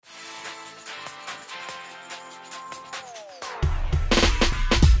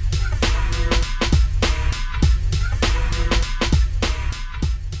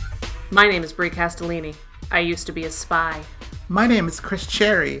My name is Brie Castellini. I used to be a spy. My name is Chris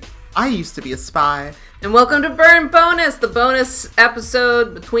Cherry. I used to be a spy. And welcome to Burn Bonus, the bonus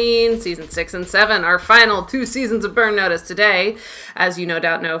episode between season 6 and 7, our final 2 seasons of Burn Notice. Today, as you no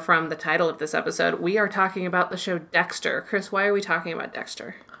doubt know from the title of this episode, we are talking about the show Dexter. Chris, why are we talking about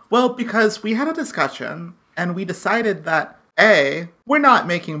Dexter? Well, because we had a discussion and we decided that, A, we're not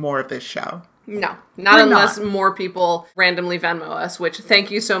making more of this show. No, not unless more people randomly Venmo us, which thank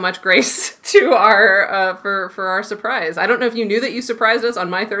you so much, Grace, to our for our surprise. I don't know if you knew that you surprised us on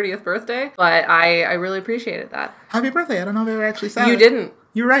my 30th birthday, but I really appreciated that. Happy birthday. I don't know if I ever actually said You it. didn't.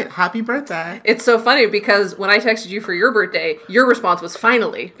 You're right. Happy birthday. It's so funny because when I texted you for your birthday, your response was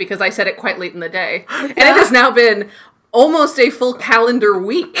finally, because I said it quite late in the day. And it has now been almost a full calendar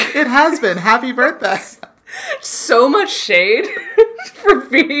week. It has been. Happy birthday. So much shade for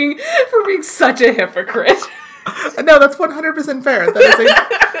being such a hypocrite. No, that's 100% fair. That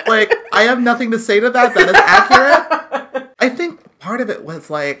is like, I have nothing to say to that. That is accurate. I think part of it was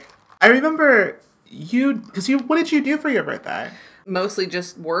like, I remember what did you do for your birthday? Mostly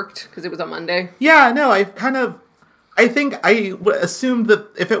just worked because it was a Monday. Yeah, no, I think I assumed that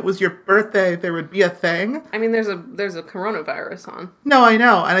if it was your birthday, there would be a thing. I mean, there's a coronavirus on. No, I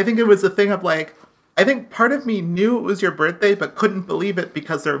know. And I think it was a thing of like, I think part of me knew it was your birthday, but couldn't believe it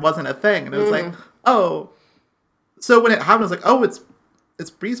because there wasn't a thing. And it was like, oh. So when it happened, I was like, oh, it's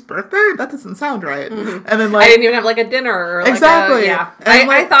Brie's birthday? That doesn't sound right. Mm-hmm. And then like, I didn't even have like a dinner or like exactly.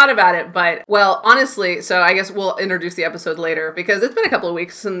 I thought about it, but well, honestly, so I guess we'll introduce the episode later because it's been a couple of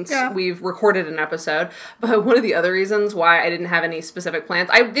weeks since we've recorded an episode. But one of the other reasons why I didn't have any specific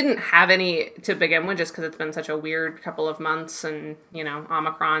plans, I didn't have any to begin with just because it's been such a weird couple of months and, you know,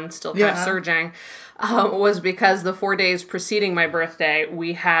 Omicron still kind of surging, was because the 4 days preceding my birthday,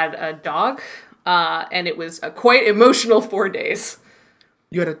 we had a dog and it was a quite emotional 4 days.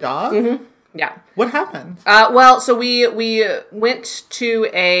 You had a dog? Mm-hmm. Yeah. What happened? Well, so we went to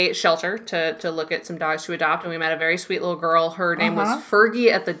a shelter to look at some dogs to adopt, and we met a very sweet little girl. Her name was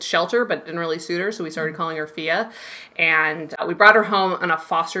Fergie at the shelter, but didn't really suit her, so we started calling her Fia. And we brought her home on a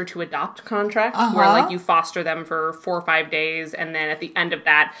foster to adopt contract, where like you foster them for 4 or 5 days, and then at the end of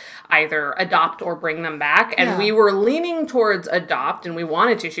that, either adopt or bring them back. And we were leaning towards adopt, and we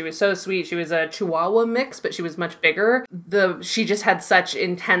wanted to. She was so sweet. She was a Chihuahua mix, but she was much bigger. She just had such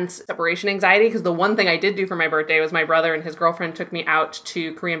intense separation anxiety, because the one thing I did do for my birthday was my brother and his girlfriend took me out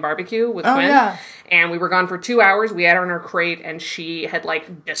to Korean barbecue with Quinn. Yeah. And we were gone for 2 hours. We had her in her crate, and she had,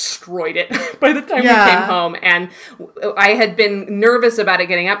 like, destroyed it by the time we came home. And I had been nervous about it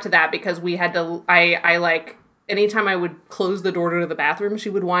getting up to that because we had to, anytime I would close the door to the bathroom, she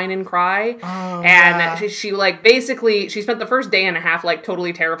would whine and cry. She like, basically, she spent the first day and a half, like,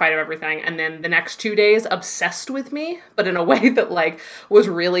 totally terrified of everything. And then the next 2 days, obsessed with me, but in a way that, like, was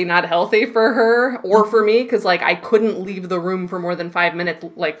really not healthy for her or for me. Because, like, I couldn't leave the room for more than 5 minutes,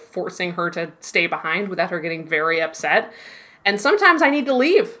 like, forcing her to stay behind without her getting very upset. And sometimes I need to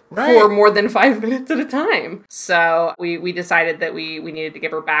leave for more than 5 minutes at a time. So we decided that we needed to give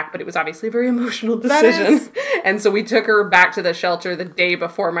her back, but it was obviously a very emotional decision. And so we took her back to the shelter the day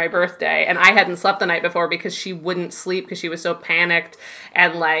before my birthday. And I hadn't slept the night before because she wouldn't sleep because she was so panicked.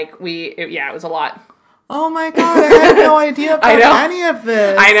 And like, it was a lot. Oh my God, I had no idea about any of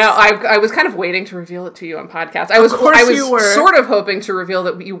this. I know. I was kind of waiting to reveal it to you on podcast. I was sort of hoping to reveal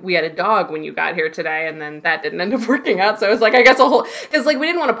that we had a dog when you got here today, and then that didn't end up working out. So I was like, I guess because like we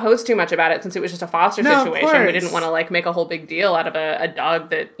didn't want to post too much about it since it was just a foster situation. We didn't want to like make a whole big deal out of a dog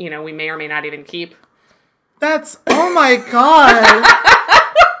that, you know, we may or may not even keep. Oh my God.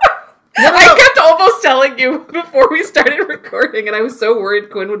 I kept almost telling you before we started recording, and I was so worried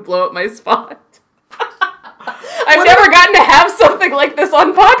Quinn would blow up my spot. I've never gotten to have something like this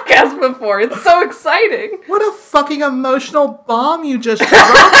on podcast before. It's so exciting. What a fucking emotional bomb you just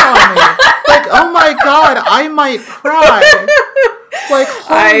dropped on me. Like, oh my God, I might cry. Like,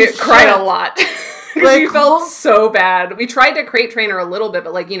 holy shit. Cried a lot. Like, we felt so bad. We tried to crate train her a little bit,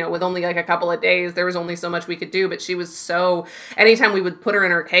 but like, you know, with only like a couple of days, there was only so much we could do. But she was anytime we would put her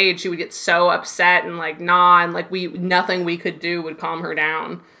in her cage, she would get so upset and like, and like nothing we could do would calm her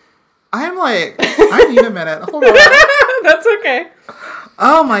down. I'm like, I need a minute. Hold on. That's okay.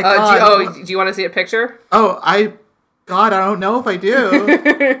 Oh my God. Do you want to see a picture? I don't know if I do.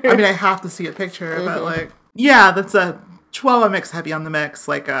 I mean, I have to see a picture, but like, yeah, that's a Chihuahua mix, heavy on the mix.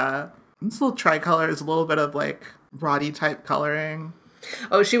 Like, this little tricolor is a little bit of like Roddy type coloring.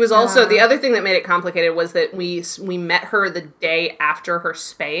 Oh, she was also, the other thing that made it complicated was that we met her the day after her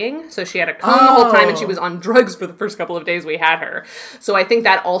spaying. So she had a cone the whole time and she was on drugs for the first couple of days we had her. So I think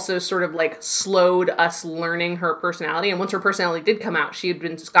that also sort of like slowed us learning her personality. And once her personality did come out, she had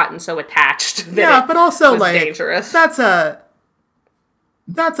been gotten so attached that but also was like dangerous. That's a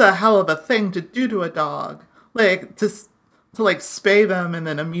hell of a thing to do to a dog. Like to like spay them and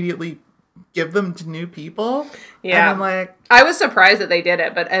then immediately give them to new people. Yeah. And then, like, I was surprised that they did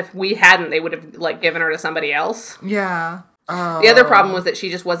it, but if we hadn't, they would have like given her to somebody else. Yeah. The other problem was that she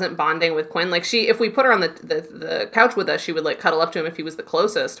just wasn't bonding with Quinn. Like if we put her on the couch with us, she would like cuddle up to him if he was the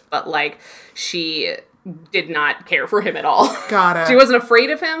closest, but like she did not care for him at all. Got it. She wasn't afraid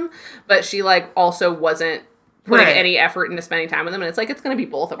of him, but she like also wasn't putting any effort into spending time with him. And it's like, it's going to be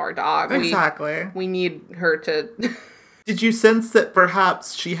both of our dog. Exactly. We need her to... Did you sense that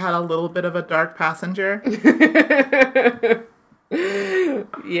perhaps she had a little bit of a dark passenger?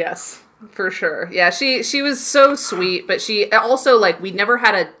 Yes, for sure. Yeah, she was so sweet, but she also, like, we never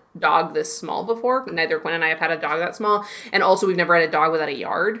had a dog this small before. Neither Quinn and I have had a dog that small. And also we've never had a dog without a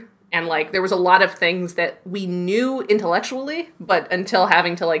yard. And, like, there was a lot of things that we knew intellectually, but until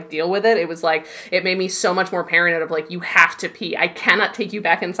having to, like, deal with it, it was, like, it made me so much more paranoid of, like, you have to pee. I cannot take you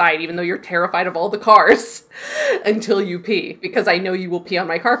back inside, even though you're terrified of all the cars, until you pee. Because I know you will pee on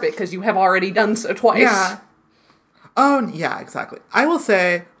my carpet, because you have already done so twice. Yeah. Oh, yeah, exactly. I will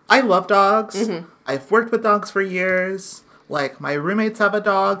say, I love dogs. Mm-hmm. I've worked with dogs for years. Like, my roommates have a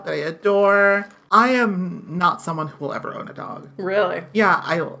dog that I adore. I am not someone who will ever own a dog. Really? Yeah,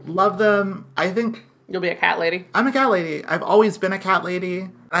 I love them. I think... You'll be a cat lady? I'm a cat lady. I've always been a cat lady.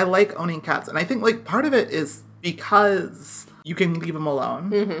 I like owning cats. And I think, like, part of it is because you can leave them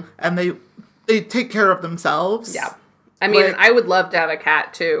alone. Mm-hmm. And they take care of themselves. Yeah. I mean, like, I would love to have a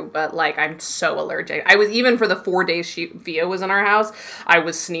cat, too, but, like, I'm so allergic. Even for the 4 days Via was in our house, I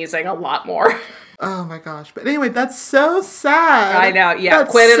was sneezing a lot more. Oh my gosh. But anyway, that's so sad. I know. Yeah.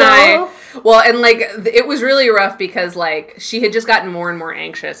 Quinn and I, well, and like, it was really rough because like, she had just gotten more and more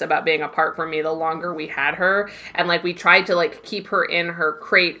anxious about being apart from me the longer we had her. And like, we tried to like keep her in her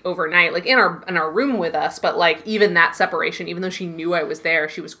crate overnight, like in our room with us. But like, even that separation, even though she knew I was there,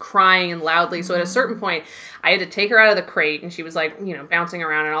 she was crying loudly. Mm-hmm. So at a certain point, I had to take her out of the crate and she was like, you know, bouncing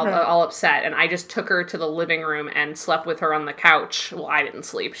around and all upset. And I just took her to the living room and slept with her on the couch. Well, I didn't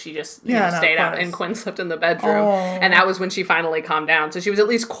sleep. She just stayed out, and Quinn slept in the bedroom. And that was when she finally calmed down. So she was at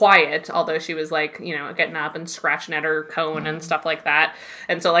least quiet, although she was like, you know, getting up and scratching at her cone and stuff like that.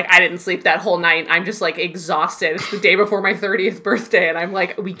 And so like, I didn't sleep that whole night. I'm just like exhausted. It's the day before my 30th birthday. And I'm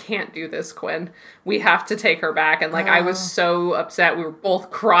like, we can't do this, Quinn. We have to take her back. And like, I was so upset. We were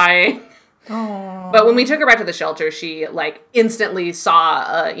both crying. Aww. But when we took her back to the shelter, she like instantly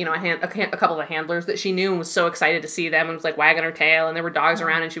saw, a couple of handlers that she knew and was so excited to see them and was like wagging her tail, and there were dogs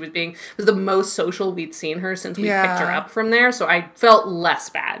around, and it was the most social we'd seen her since we picked her up from there. So I felt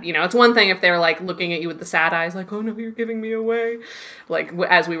less bad. You know, it's one thing if they're like looking at you with the sad eyes, like, oh no, you're giving me away, like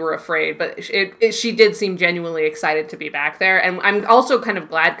as we were afraid. But she did seem genuinely excited to be back there. And I'm also kind of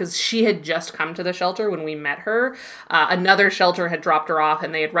glad because she had just come to the shelter when we met her. Another shelter had dropped her off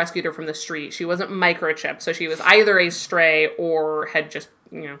and they had rescued her from the street. She wasn't microchipped, so she was either a stray or had just,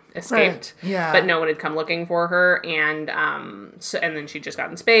 you know, escaped. Right. Yeah. But no one had come looking for her, and and then she'd just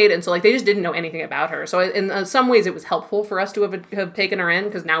gotten spayed, and so like they just didn't know anything about her. So in some ways, it was helpful for us to have taken her in,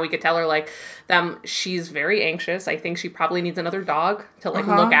 because now we could tell her like, she's very anxious. I think she probably needs another dog to like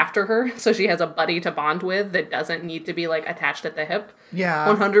look after her, so she has a buddy to bond with that doesn't need to be like attached at the hip.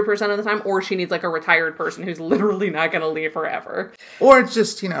 Yeah. 100% of the time, or she needs like a retired person who's literally not going to leave her ever. Or it's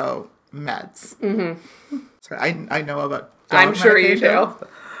just, you know, meds. Mm-hmm. Sorry, I know about dog I'm sure you do.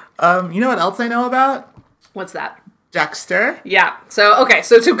 You know what else I know about? What's that? Dexter. Yeah. So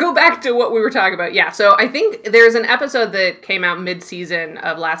to go back to what we were talking about. Yeah. So I think there's an episode that came out mid-season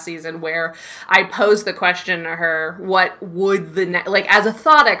of last season where I posed the question to her, what would as a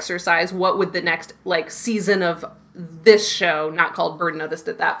thought exercise, what would the next like season of this show, not called Bird Noticed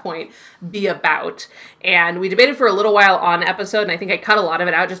at that point, be about? And we debated for a little while on episode, and I think I cut a lot of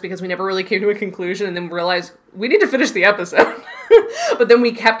it out just because we never really came to a conclusion, and then realized we need to finish the episode. But then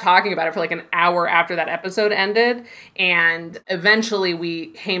we kept talking about it for like an hour after that episode ended, and eventually we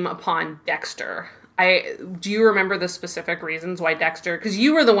came upon Dexter. Do you remember the specific reasons why Dexter? Because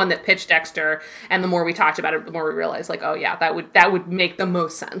you were the one that pitched Dexter, and the more we talked about it, the more we realized, like, oh yeah, that would make the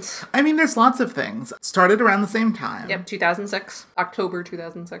most sense. I mean, there's lots of things. It started around the same time. Yep, 2006, October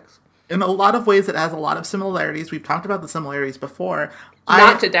 2006. In a lot of ways, it has a lot of similarities. We've talked about the similarities before.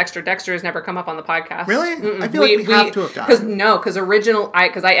 Not to Dexter. Dexter has never come up on the podcast. Really? Mm-mm. I feel like we have to have done.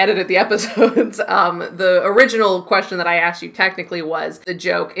 Because I edited the episodes. The original question that I asked you technically was the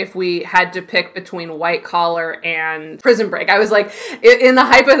joke, if we had to pick between White Collar and Prison Break. I was like, in the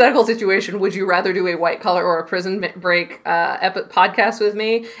hypothetical situation, would you rather do a White Collar or a Prison Break podcast with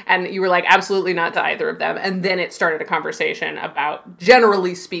me? And you were like, absolutely not to either of them. And then it started a conversation about,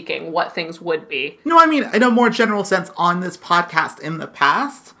 generally speaking, what things would be. No, I mean, in a more general sense, on this podcast in the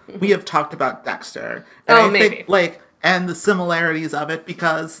past, we have talked about Dexter. And I think, and the similarities of it,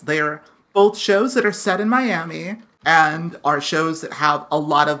 because they're both shows that are set in Miami and are shows that have a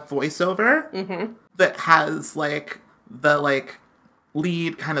lot of voiceover that has, the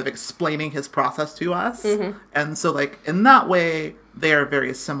lead kind of explaining his process to us. And so, in that way, they are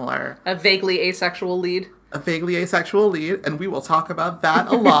very similar. A vaguely asexual lead. And we will talk about that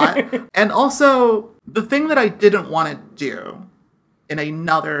a lot. And also, the thing that I didn't want to do in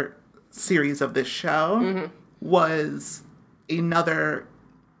another series of this show was another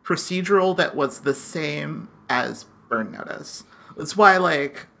procedural that was the same as Burn Notice. That's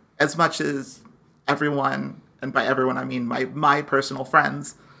why, as much as everyone, and by everyone I mean my personal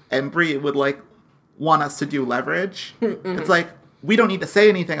friends, and Brie would, want us to do Leverage, it's we don't need to say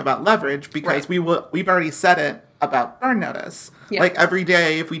anything about Leverage because we've already said it about Burn Notice. Yeah. Every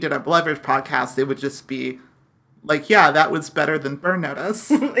day, if we did a Leverage podcast, it would just be that was better than Burn Notice.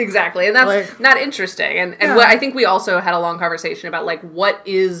 Exactly. And that's not interesting. And what I think we also had a long conversation about,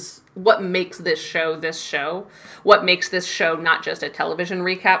 what makes this show, what makes this show not just a television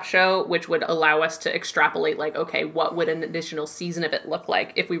recap show, which would allow us to extrapolate, okay, what would an additional season of it look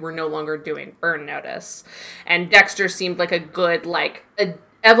like if we were no longer doing Burn Notice? And Dexter seemed like a good, a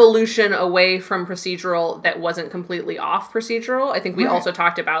evolution away from procedural that wasn't completely off procedural. I think we also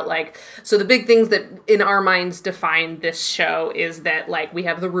talked about, so the big things that in our minds define this show is that, we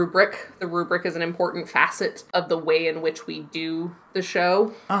have the rubric. The rubric is an important facet of the way in which we do the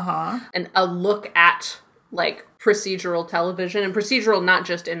show. And a look at, procedural television, and procedural not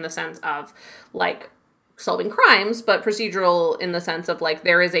just in the sense of, solving crimes, but procedural in the sense of,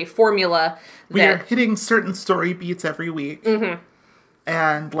 there is a formula that... We are hitting certain story beats every week.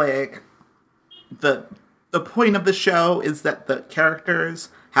 And, the point of the show is that the characters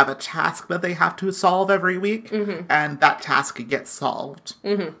have a task that they have to solve every week, and that task gets solved.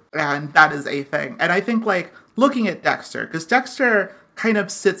 And that is a thing. And I think, looking at Dexter, because Dexter kind of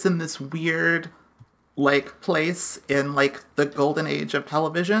sits in this weird, place in, the golden age of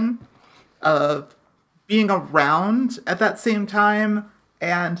television, of being around at that same time,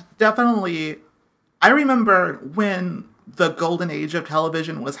 and definitely, I remember when the golden age of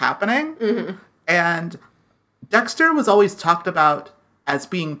television was happening, and Dexter was always talked about as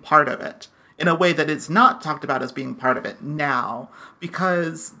being part of it in a way that it's not talked about as being part of it now,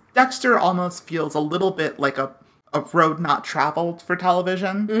 because Dexter almost feels a little bit like a road not traveled for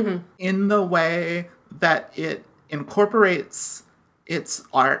television in the way that it incorporates its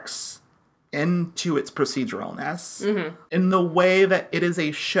arcs into its proceduralness, in the way that it is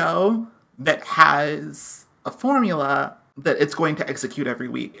a show that has a formula that it's going to execute every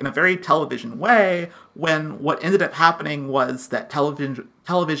week in a very television way, when what ended up happening was that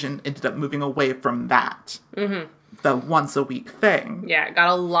television ended up moving away from that. The once a week thing. Yeah, it got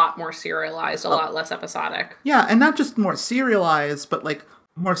a lot more serialized, a lot less episodic. Yeah, and not just more serialized, but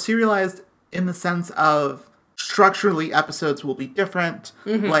more serialized in the sense of structurally episodes will be different.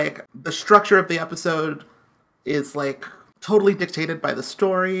 The structure of the episode is totally dictated by the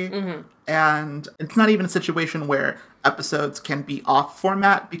story. And it's not even a situation where episodes can be off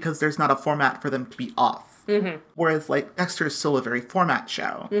format because there's not a format for them to be off. Whereas Dexter is still a very format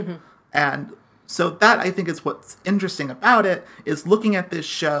show. And so that, I think, is what's interesting about it, is looking at this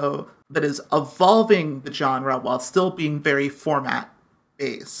show that is evolving the genre while still being very format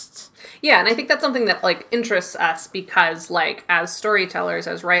based. Yeah, and I think that's something that interests us because as storytellers,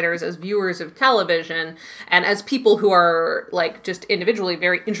 as writers, as viewers of television, and as people who are just individually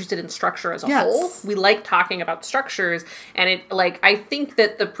very interested in structure as a whole, we like talking about structures, and it I think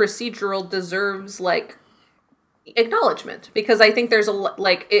that the procedural deserves acknowledgement, because I think there's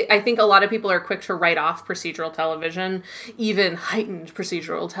I think a lot of people are quick to write off procedural television, even heightened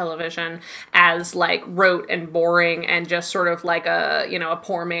procedural television, as rote and boring and just sort of a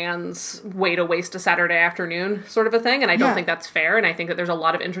poor man's way to waste a Saturday afternoon sort of a thing. And I don't think that's fair. And I think that there's a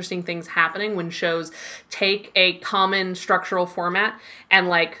lot of interesting things happening when shows take a common structural format and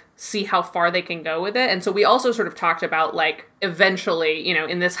see how far they can go with it. And so we also sort of talked about, like, eventually, you know,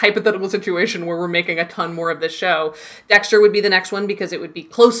 in this hypothetical situation where we're making a ton more of this show, Dexter would be the next one because it would be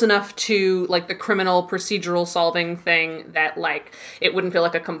close enough to, like, the criminal procedural solving thing that, like, it wouldn't feel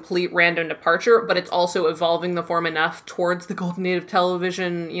like a complete random departure, but it's also evolving the form enough towards the Golden Age of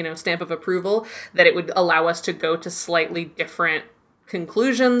television, you know, stamp of approval that it would allow us to go to slightly different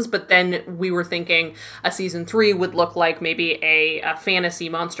conclusions. But then we were thinking a season 3 would look like maybe a fantasy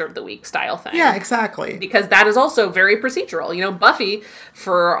monster of the week style thing. Yeah, exactly. Because that is also very procedural. You know, Buffy,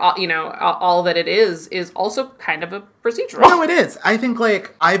 for, you know, all that it is also kind of a procedural. No, it is. I think,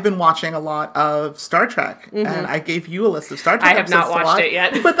 like, I've been watching a lot of Star Trek, and I gave you a list of Star Trek episodes. I have not watched it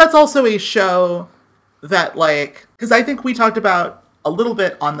yet. But that's also a show that, like, because I think we talked about a little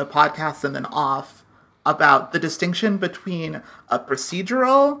bit on the podcast and then off about the distinction between a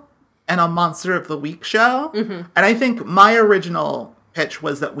procedural and a monster of the week show. And I think my original pitch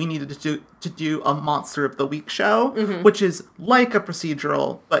was that we needed to do a monster of the week show, which is like a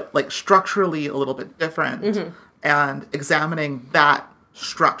procedural, but, like, structurally a little bit different, and examining that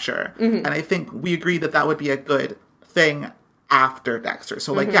structure. And I think we agreed that that would be a good thing after Dexter.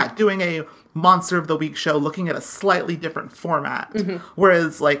 So, like, yeah, doing a monster of the week show looking at a slightly different format.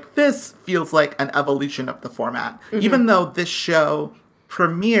 Whereas, like, this feels like an evolution of the format. Even though this show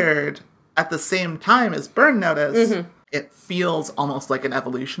premiered at the same time as Burn Notice, it feels almost like an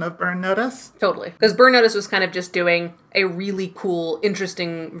evolution of Burn Notice. Totally. Because Burn Notice was kind of just doing a really cool,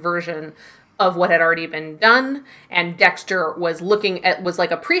 interesting version of what had already been done, and Dexter was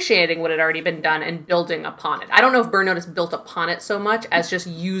appreciating what had already been done and building upon it. I don't know if Burn Notice built upon it so much as just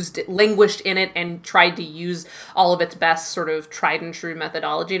languished in it and tried to use all of its best sort of tried and true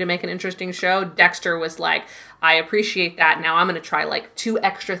methodology to make an interesting show. Dexter was like, I appreciate that, now I'm going to try, like, 2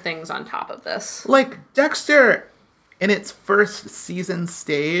 extra things on top of this. Like, Dexter, in its first season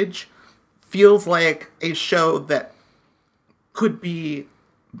stage, feels like a show that could be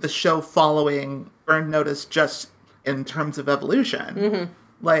the show following Burn Notice just in terms of evolution.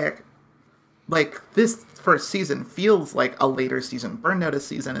 Like this first season feels like a later season Burn Notice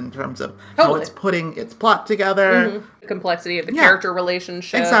season in terms of how it's putting its plot together. The complexity of the character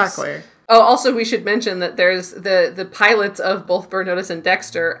relationships. Exactly. Oh, also we should mention that there's the pilots of both Burn Notice and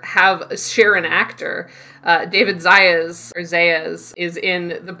Dexter share an actor. David Zayas is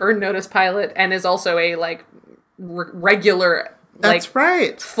in the Burn Notice pilot and is also a, like, regular, that's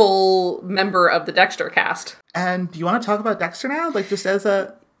right, full member of the Dexter cast. And do you want to talk about Dexter now? Like, just as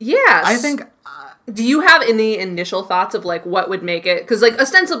a... Yes. I think... do you have any initial thoughts of, like, what would make it... Because, like,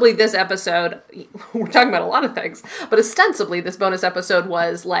 ostensibly this episode... We're talking about a lot of things. But ostensibly this bonus episode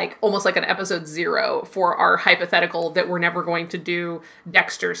was, like, almost like an episode 0 for our hypothetical that we're never going to do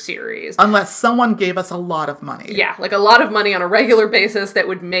Dexter series. Unless someone gave us a lot of money. Yeah, like, a lot of money on a regular basis that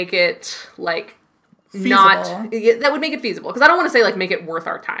would make it, like... feasible. That would make it feasible. Because I don't want to say, like, make it worth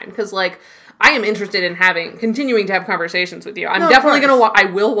our time. Because, like, I am interested in continuing to have conversations with you. I'm definitely going to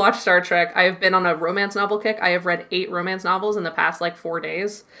I will watch Star Trek. I have been on a romance novel kick. I have read 8 romance novels in the past, like, 4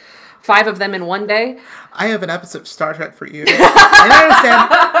 days. 5 of them in one day. I have an episode of Star Trek for you.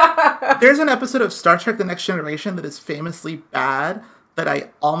 I understand. There's an episode of Star Trek The Next Generation that is famously bad that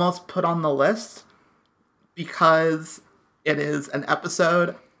I almost put on the list because it is an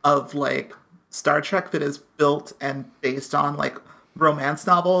episode of, like, Star Trek that is built and based on, like, romance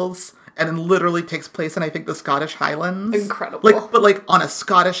novels and it literally takes place in, I think, the Scottish Highlands. Incredible. Like, but, like, on a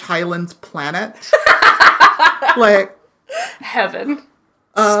Scottish Highlands planet. Like... heaven.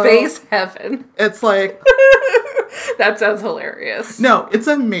 Space heaven. It's like... That sounds hilarious. No, it's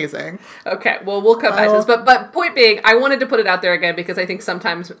amazing. Okay, well, we'll come back to this. But point being, I wanted to put it out there again because I think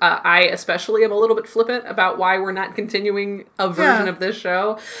sometimes I especially am a little bit flippant about why we're not continuing a version of this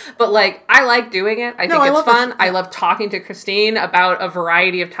show. But, like, I like doing it. I think it's fun. I love talking to Christine about a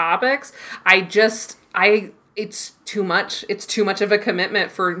variety of topics. It's too much. It's too much of a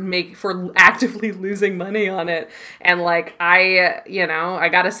commitment for actively losing money on it. And, like, I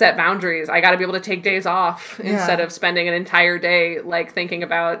gotta set boundaries. I gotta be able to take days off instead of spending an entire day, like, thinking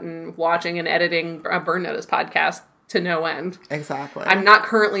about and watching and editing a Burn Notice podcast to no end. Exactly. I'm not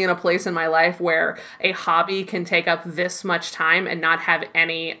currently in a place in my life where a hobby can take up this much time and not have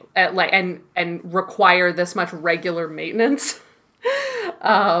any, and require this much regular maintenance.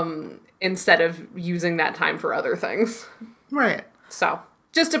 Instead of using that time for other things. Right. So,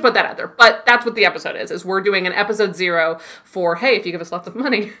 just to put that out there. But that's what the episode is we're doing an episode 0 for, hey, if you give us lots of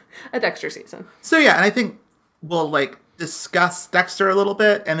money, a Dexter season. So yeah, and I think we'll, like, discuss Dexter a little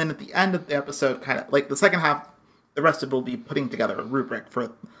bit, and then at the end of the episode, kind of, like, the second half, the rest of it will be putting together a rubric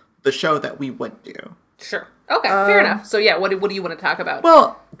for the show that we would do. Sure. Okay, fair enough. So yeah, what do you want to talk about?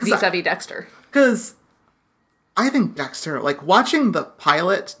 Well, vis-a-vis Dexter. Because I think Dexter, like watching the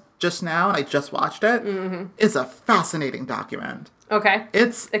pilot just now, I just watched it, is a fascinating document. Okay.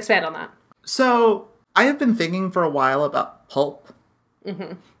 Expand on that. So I have been thinking for a while about pulp.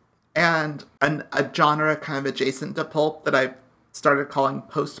 And a genre kind of adjacent to pulp that I've started calling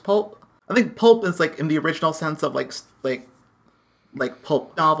post-pulp. I think pulp is like in the original sense of like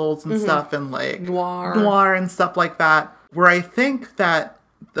pulp novels and stuff, and like noir and stuff like that, where I think that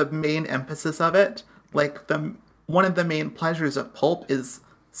the main emphasis of it, like one of the main pleasures of pulp is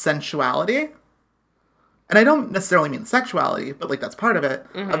sensuality. And I don't necessarily mean sexuality, but like that's part of it.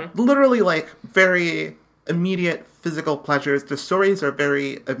 Literally like very immediate physical pleasures. The stories are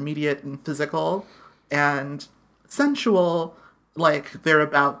very immediate and physical and sensual. Like they're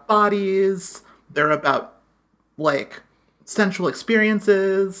about bodies, they're about like sensual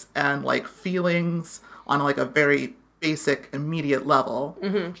experiences and like feelings on like a very basic immediate level.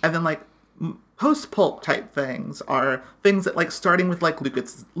 And then like post-pulp type things are things that like starting with like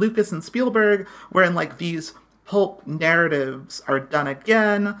Lucas and Spielberg, wherein like these pulp narratives are done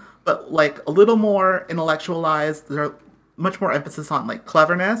again, but like a little more intellectualized. There's much more emphasis on like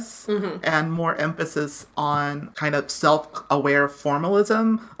cleverness and more emphasis on kind of self-aware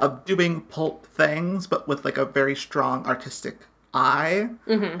formalism of doing pulp things, but with like a very strong artistic eye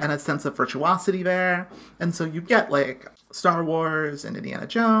and a sense of virtuosity there. And so you get like Star Wars and Indiana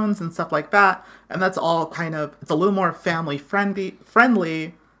Jones and stuff like that. And that's all kind of, it's a little more family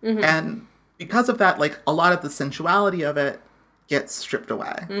friendly. And because of that, like a lot of the sensuality of it gets stripped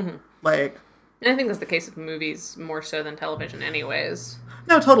away. Like, and I think that's the case with movies more so than television anyways.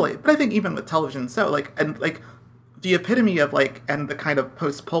 No, totally. But I think even with television, so like, and like the epitome of like, and the kind of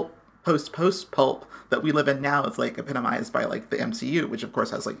post-pulp that we live in now is like epitomized by like the MCU, which of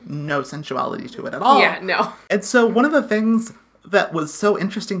course has like no sensuality to it at all. Yeah, no. And so one of the things that was so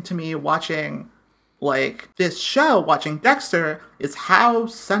interesting to me watching like this show, watching Dexter, is how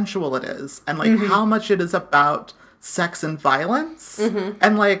sensual it is and like how much it is about sex and violence.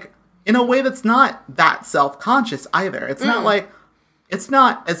 And like in a way that's not that self-conscious either. It's not like, it's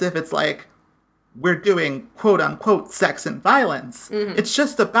not as if it's like we're doing quote unquote sex and violence. It's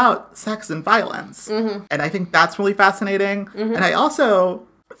just about sex and violence. And I think that's really fascinating. And I also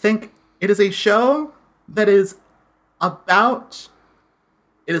think it is a show that is about,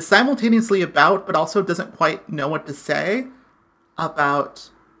 it is simultaneously about, but also doesn't quite know what to say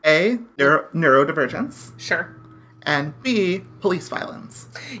about A, neurodivergence. Sure. And B, police violence.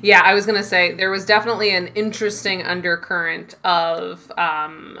 Yeah, I was going to say, there was definitely an interesting undercurrent of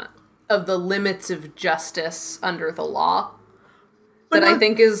the limits of justice under the law. That I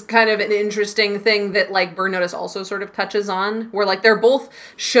think is kind of an interesting thing that, like, Burn Notice also sort of touches on. Where, like, they're both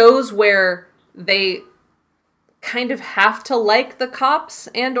shows where they kind of have to like the cops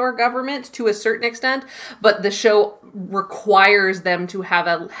and or government to a certain extent, but the show requires them to have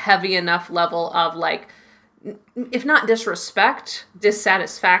a heavy enough level of, like, if not disrespect,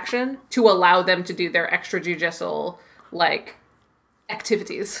 dissatisfaction, to allow them to do their extrajudicial, like,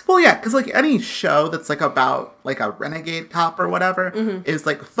 activities. Well, yeah, because, like, any show that's, like, about, like, a renegade cop or whatever is,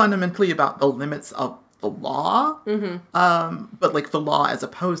 like, fundamentally about the limits of the law, but, like, the law as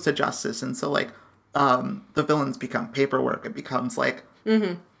opposed to justice. And so, like, the villains become paperwork. It becomes, like,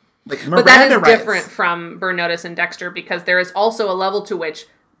 like Miranda but that is rights. different from Burn Notice and Dexter, because there is also a level to which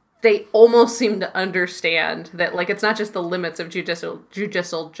they almost seem to understand that, like, it's not just the limits of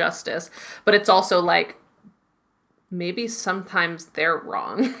judicial justice, but it's also, like, maybe sometimes they're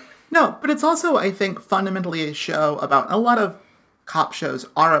wrong. No, but it's also, I think, fundamentally a show about, a lot of cop shows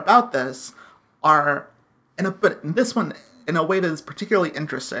are about this, but in this one, in a way that is particularly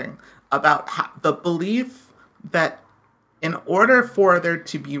interesting, about the belief that in order for there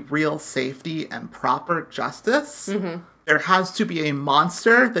to be real safety and proper justice, there has to be a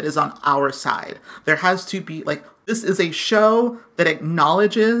monster that is on our side. There has to be, like, this is a show that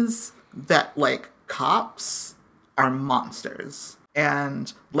acknowledges that, like, cops are monsters.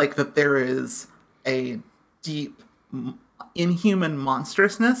 And, like, that there is a deep, inhuman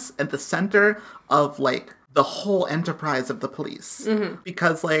monstrousness at the center of, like, the whole enterprise of the police.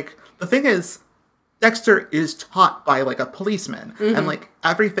 Because, like, the thing is, Dexter is taught by, like, a policeman. And, like,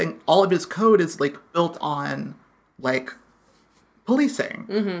 everything, all of his code is, like, built on, like,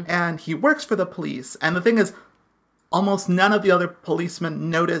 policing. And he works for the police. And the thing is, almost none of the other policemen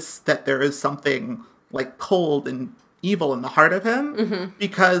notice that there is something, like, cold and evil in the heart of him.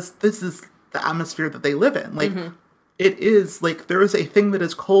 Because this is the atmosphere that they live in. Like, it is, like, there is a thing that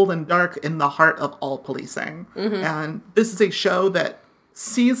is cold and dark in the heart of all policing. And this is a show that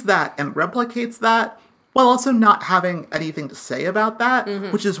sees that and replicates that while also not having anything to say about that,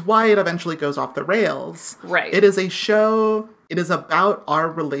 which is why it eventually goes off the rails. Right. It is a show, it is about our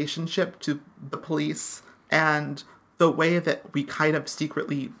relationship to the police and the way that we kind of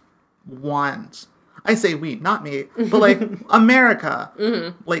secretly want, I say we, not me, but like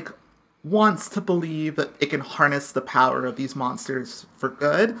America, like wants to believe that it can harness the power of these monsters for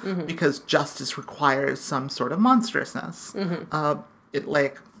good because justice requires some sort of monstrousness. It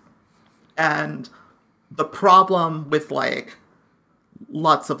like, and the problem with like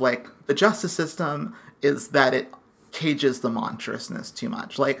lots of like the justice system is that it cages the monstrousness too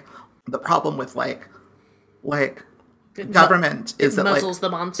much. Like the problem with like government is that muzzles the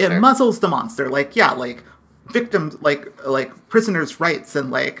monster. It muzzles the monster. Like yeah, like victims, like prisoners' rights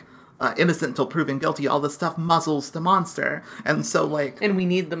and like innocent till proven guilty. All this stuff muzzles the monster, and so like and we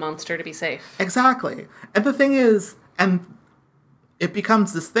need the monster to be safe. Exactly. And the thing is, and it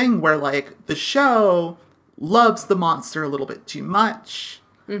becomes this thing where, like, the show loves the monster a little bit too much.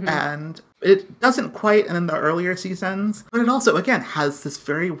 And it doesn't quite in the earlier seasons. But it also, again, has this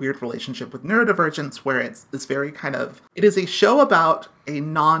very weird relationship with neurodivergence where it's this very kind of... It is a show about a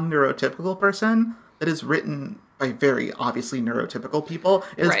non-neurotypical person that is written by very obviously neurotypical people.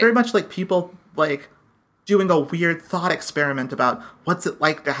 It is very much like people, like... doing a weird thought experiment about what's it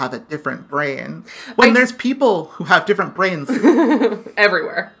like to have a different brain when there's people who have different brains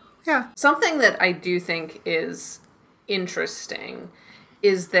everywhere. Yeah. Something that I do think is interesting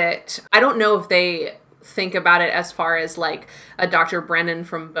is that I don't know if they think about it as far as like a Dr. Brennan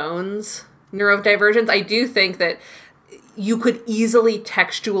from Bones neurodivergence. I do think that you could easily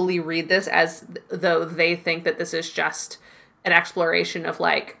textually read this as though they think that this is just an exploration of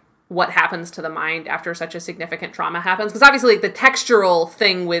like what happens to the mind after such a significant trauma happens. Because obviously like, the textural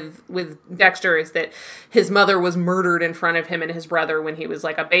thing with Dexter is that his mother was murdered in front of him and his brother when he was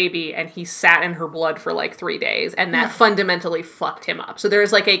like a baby, and he sat in her blood for like 3 days, and that fundamentally fucked him up. So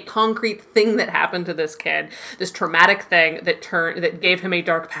there's like a concrete thing that happened to this kid, this traumatic thing that gave him a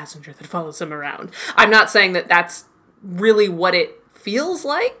dark passenger that follows him around. I'm not saying that that's really what it feels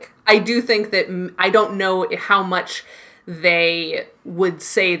like. I do think that I don't know how much they would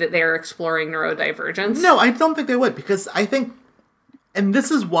say that they're exploring neurodivergence. No, I don't think they would, because I think, and this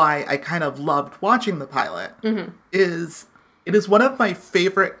is why I kind of loved watching the pilot, is it is one of my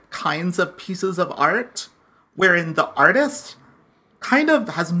favorite kinds of pieces of art wherein the artist kind of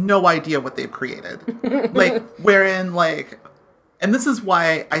has no idea what they've created. Like, wherein, like, and this is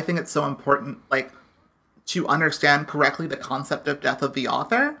why I think it's so important, like, to understand correctly the concept of death of the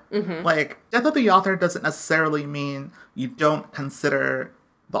author. Like, death of the author doesn't necessarily mean you don't consider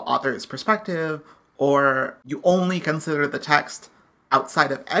the author's perspective or you only consider the text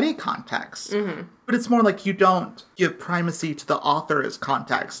outside of any context. But it's more like you don't give primacy to the author's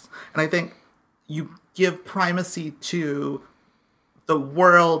context. And I think you give primacy to the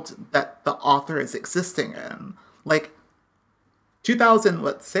world that the author is existing in. Like,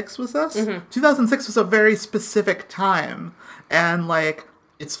 2006 was this? 2006 was a very specific time. And, like,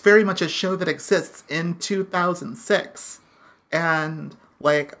 it's very much a show that exists in 2006. And,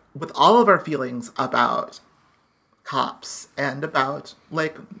 like, with all of our feelings about cops and about,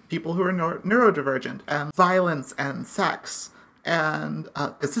 like, people who are neurodivergent and violence and sex, and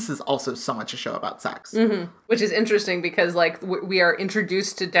because this is also so much a show about sex, which is interesting because like we are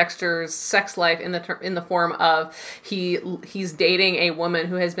introduced to Dexter's sex life in the form of he's dating a woman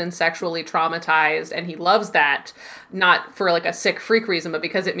who has been sexually traumatized, and he loves that, not for like a sick freak reason, but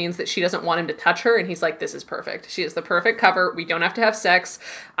because it means that she doesn't want him to touch her, and he's like, this is perfect, she is the perfect cover, we don't have to have sex,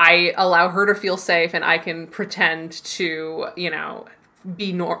 I allow her to feel safe, and I can pretend to, you know,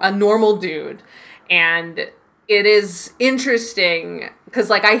 be a normal dude. And it is interesting because,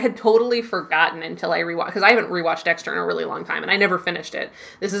 like, I had totally forgotten until I rewatched, because I haven't rewatched Dexter in a really long time, and I never finished it.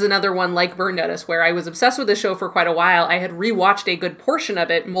 This is another one like Burn Notice, where I was obsessed with the show for quite a while. I had rewatched a good portion of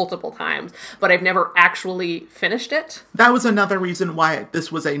it multiple times, but I've never actually finished it. That was another reason why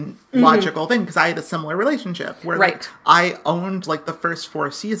this was a logical thing, because I had a similar relationship, where like, I owned, like, the first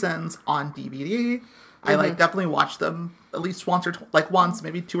 4 seasons on DVD. I, like, definitely watched them at least once or once,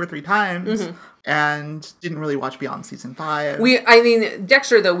 maybe 2 or 3 times, and didn't really watch beyond season 5. I mean,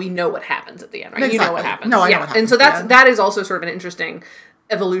 Dexter, though, we know what happens at the end, right? Exactly. You know what happens. No, I know what happens. And so that is also sort of an interesting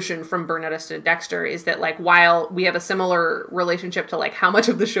evolution from Burn Notice to Dexter, is that, like, while we have a similar relationship to, like, how much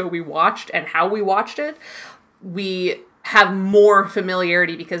of the show we watched and how we watched it, we have more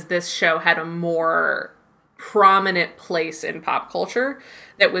familiarity because this show had a more prominent place in pop culture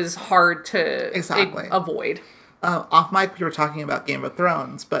that was hard to avoid. Off mic, we were talking about Game of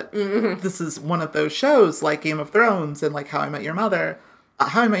Thrones, but this is one of those shows like Game of Thrones and like How I Met Your Mother.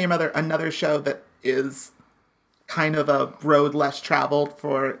 How I Met Your Mother, another show that is kind of a road less traveled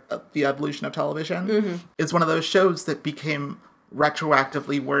for the evolution of television, is one of those shows that became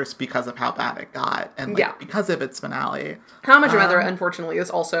retroactively worse because of how bad it got and because of its finale. How Much Mother, unfortunately, is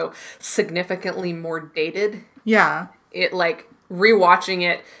also significantly more dated. Yeah. It, like, rewatching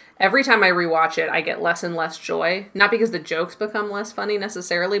it, every time I rewatch it, I get less and less joy. Not because the jokes become less funny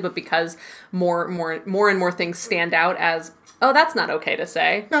necessarily, but because more and more things stand out as, oh, that's not okay to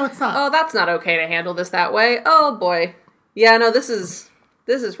say. No, it's not. Oh, that's not okay to handle this that way. Oh, boy. Yeah, no, this is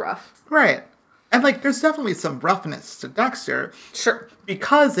rough. Right. And, like, there's definitely some roughness to Dexter. Sure.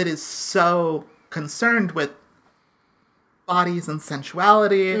 Because it is so concerned with bodies and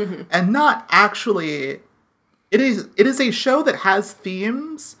sensuality and not actually... It is a show that has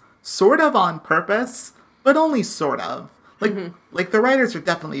themes sort of on purpose, but only sort of. Like the writers are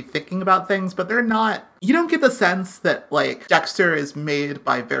definitely thinking about things, but they're not... You don't get the sense that, like, Dexter is made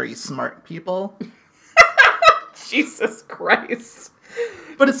by very smart people. Jesus Christ.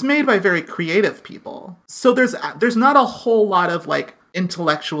 But it's made by very creative people. So there's not a whole lot of, like,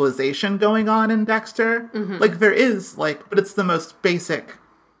 intellectualization going on in Dexter. Like, there is, like, but it's the most basic,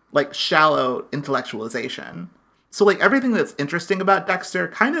 like, shallow intellectualization. So, like, everything that's interesting about Dexter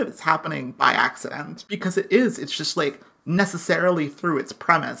kind of is happening by accident. Because it's just, like, necessarily through its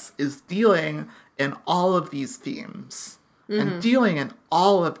premise is dealing in all of these themes. And dealing in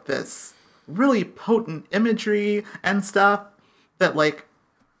all of this really potent imagery and stuff that, like,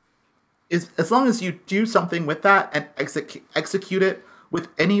 is, as long as you do something with that and execute it with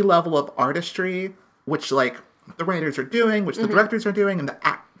any level of artistry, which, like, the writers are doing, which the directors are doing, and the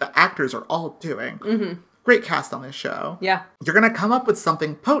actors are all doing. Great cast on this show. Yeah. You're going to come up with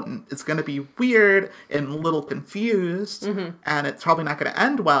something potent. It's going to be weird and a little confused, and it's probably not going to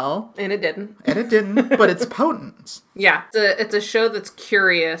end well. And it didn't. But it's potent. Yeah. It's a show that's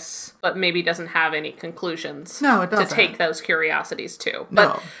curious, but maybe doesn't have any conclusions. No, it doesn't. To take those curiosities to. No.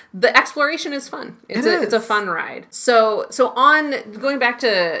 But the exploration is fun. It's a fun ride. So on, going back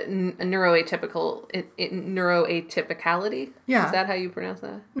to neuroatypicality. Yeah. Is that how you pronounce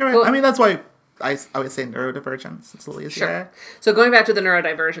that? I mean, that's why I would say neurodivergence. It's a little easier. Sure. So going back to the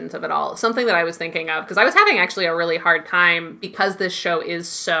neurodivergence of it all, something that I was thinking of, because I was having actually a really hard time because this show is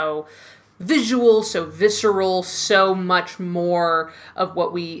so visual, so visceral, so much more of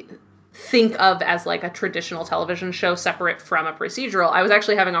what we think of as like a traditional television show separate from a procedural. I was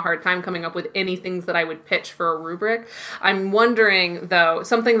actually having a hard time coming up with any things that I would pitch for a rubric. I'm wondering, though,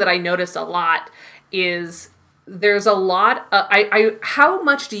 something that I noticed a lot is there's a lot how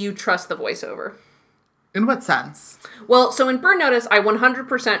much do you trust the voiceover? In what sense? Well, so in Burn Notice, I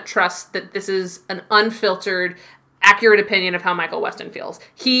 100% trust that this is an unfiltered, accurate opinion of how Michael Weston feels.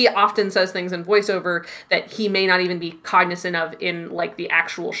 He often says things in voiceover that he may not even be cognizant of in, like, the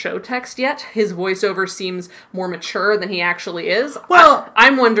actual show text yet. His voiceover seems more mature than he actually is. Well,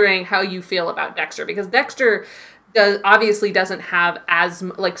 I'm wondering how you feel about Dexter, because Dexter obviously doesn't have as,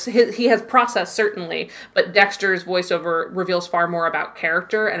 like, he has process certainly, but Dexter's voiceover reveals far more about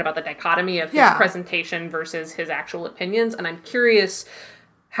character and about the dichotomy of his presentation versus his actual opinions. And I'm curious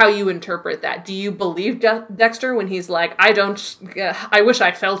how you interpret that. Do you believe Dexter when he's like, I wish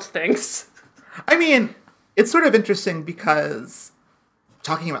I felt things? I mean, it's sort of interesting because,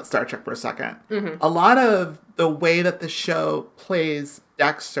 talking about Star Trek for a second, a lot of the way that the show plays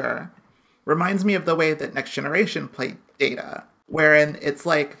Dexter reminds me of the way that Next Generation played Data, wherein it's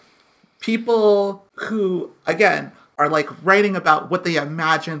like people who, again, are like writing about what they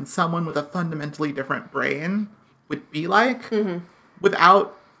imagine someone with a fundamentally different brain would be like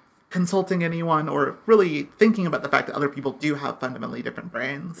without consulting anyone or really thinking about the fact that other people do have fundamentally different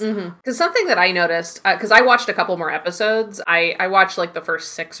brains. Because something that I noticed, because I watched a couple more episodes, I watched like the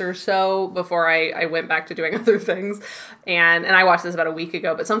first 6 or so before I went back to doing other things, and I watched this about a week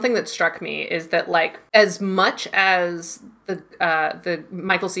ago, but something that struck me is that, like, as much as the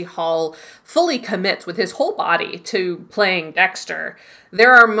Michael C. Hall fully commits with his whole body to playing Dexter,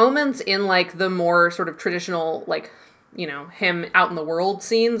 there are moments in, like, the more sort of traditional, like, you know, him out in the world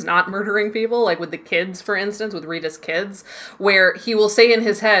scenes, not murdering people, like with the kids, for instance, with Rita's kids, where he will say in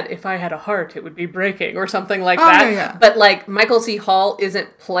his head, if I had a heart, it would be breaking, or something like that. Yeah. But, like, Michael C. Hall isn't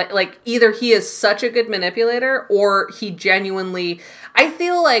like, either he is such a good manipulator, or he genuinely, I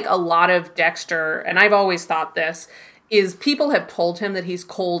feel like a lot of Dexter, and I've always thought this, is people have told him that he's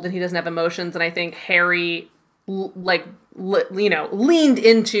cold and he doesn't have emotions, and I think Harry, leaned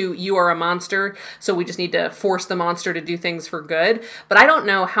into, you are a monster, so we just need to force the monster to do things for good. But I don't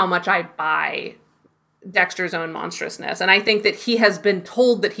know how much I buy Dexter's own monstrousness. And I think that he has been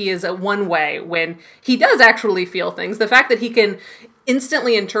told that he is a one way when he does actually feel things. The fact that he can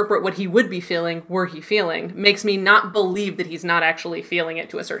instantly interpret what he would be feeling were he feeling makes me not believe that he's not actually feeling it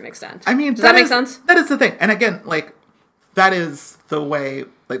to a certain extent. I mean, does that make sense? That is the thing. And again, like, that is the way,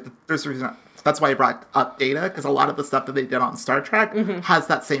 like, there's a reason. That's why I brought up Data, because a lot of the stuff that they did on Star Trek has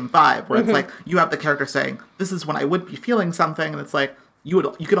that same vibe, where it's like, you have the character saying, this is when I would be feeling something, and it's like, you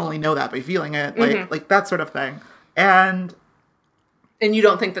can only know that by feeling it, like that sort of thing. And you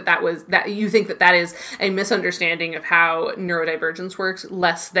don't think that you think that is a misunderstanding of how neurodivergence works,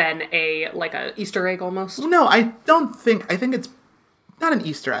 less than a Easter egg almost? No, I think it's not an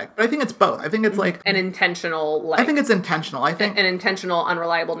Easter egg, but I think it's both. I think it's like an intentional, I think it's intentional. I think an intentional,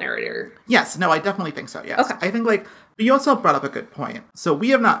 unreliable narrator. Yes, no, I definitely think so. Yes. Okay. I think but you also brought up a good point. So we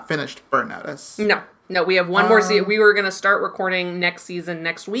have not finished Burn Notice. No, we have one more season. We were going to start recording next season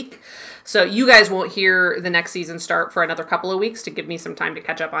next week. So you guys won't hear the next season start for another couple of weeks to give me some time to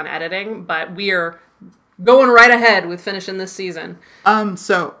catch up on editing. But we are going right ahead with finishing this season.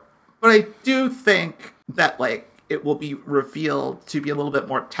 But I do think that, it will be revealed to be a little bit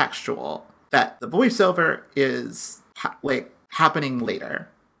more textual, that the voiceover is, happening later.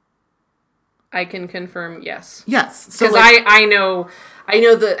 I can confirm yes. Yes. Because I know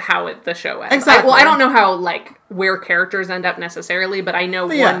the show ends. Exactly. I don't know how, where characters end up necessarily, but I know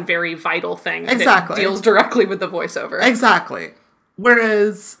one very vital thing that deals directly with the voiceover. Exactly.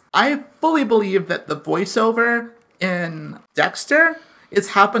 Whereas I fully believe that the voiceover in Dexter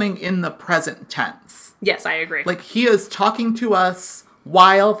is happening in the present tense. Yes, I agree. He is talking to us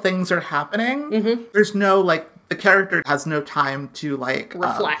while things are happening. Mm-hmm. There's no, the character has no time to,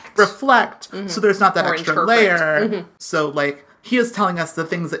 reflect. Mm-hmm. So there's not that or extra interpret. layer. Mm-hmm. So, he is telling us the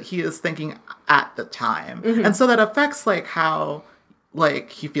things that he is thinking at the time. Mm-hmm. And so that affects, how,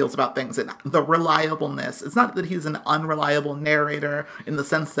 he feels about things. And the reliableness. It's not that he's an unreliable narrator in the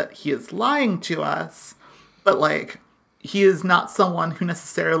sense that he is lying to us, but, he is not someone who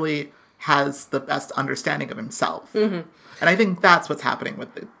necessarily has the best understanding of himself. Mm-hmm. And I think that's what's happening with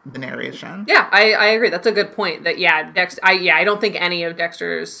the narration. Yeah, I agree. That's a good point. That I don't think any of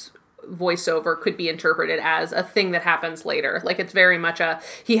Dexter's voiceover could be interpreted as a thing that happens later. It's very much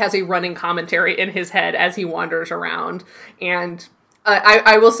he has a running commentary in his head as he wanders around. And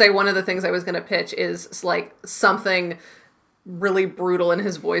I will say one of the things I was going to pitch is something really brutal in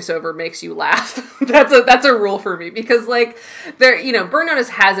his voiceover makes you laugh. That's a rule for me, because Burn Notice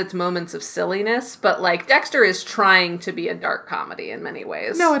has its moments of silliness, but Dexter is trying to be a dark comedy in many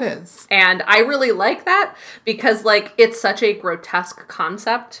ways. No, it is. And I really like that because it's such a grotesque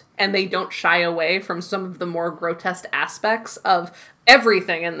concept, and they don't shy away from some of the more grotesque aspects of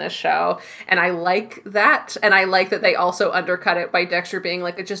everything in this show. And I like that. And I like that they also undercut it by Dexter being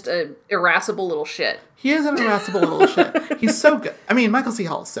just a irascible little shit. He is an irascible little shit. He's so good. I mean, Michael C.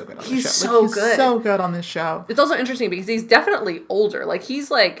 Hall is so good on this show. He's so good. He's so good on this show. It's also interesting because he's definitely older.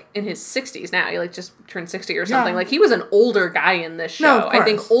 He's in his 60s now. He just turned 60 or something. Yeah. He was an older guy in this show. No, of course. I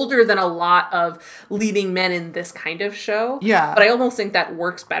think older than a lot of leading men in this kind of show. Yeah. But I almost think that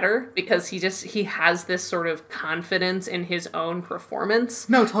works better because he has this sort of confidence in his own performance.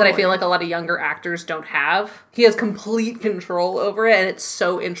 No, totally. That I feel a lot of younger actors don't have. He has complete control over it, and it's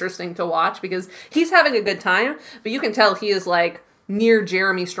so interesting to watch because he's having a good time, but you can tell he is near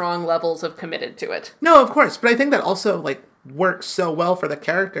Jeremy Strong levels of committed to it. No, of course. But I think that also works so well for the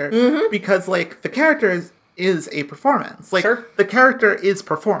character because the character is a performance. Sure. The character is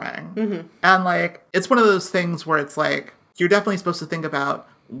performing. Mm-hmm. And it's one of those things where it's you're definitely supposed to think about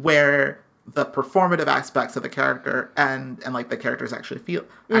where the performative aspects of the character and the character's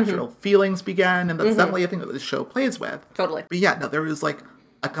actual feelings begin, and that's definitely a thing that the show plays with. Totally. But yeah, no, there was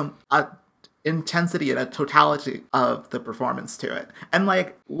a intensity and a totality of the performance to it. And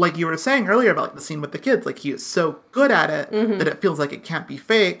like you were saying earlier about the scene with the kids, he is so good at it that it feels like it can't be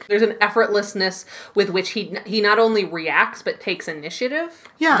fake. There's an effortlessness with which he not only reacts but takes initiative.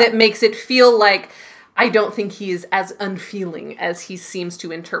 Yeah. That makes it feel I don't think he is as unfeeling as he seems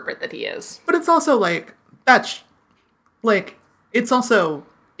to interpret that he is. But it's also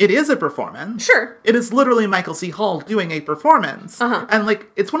it is a performance. Sure. It is literally Michael C. Hall doing a performance. Uh-huh. And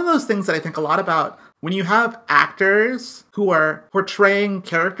it's one of those things that I think a lot about when you have actors who are portraying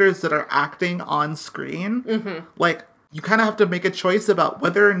characters that are acting on screen. Mm-hmm. You kind of have to make a choice about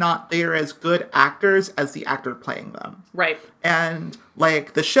whether or not they are as good actors as the actor playing them. Right. And,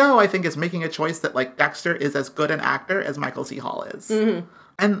 the show, I think, is making a choice that, Dexter is as good an actor as Michael C. Hall is. Mm-hmm.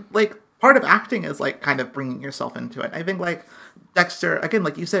 And, part of acting is, kind of bringing yourself into it. I think, Dexter, again,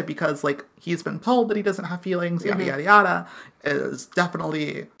 like you said, because like he's been told that he doesn't have feelings, yada, yada, yada, is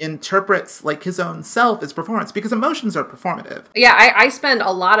definitely interprets like his own self as performance because emotions are performative. Yeah, I spend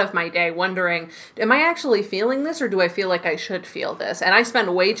a lot of my day wondering, am I actually feeling this or do I feel like I should feel this? And I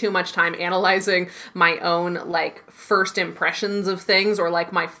spend way too much time analyzing my own like first impressions of things or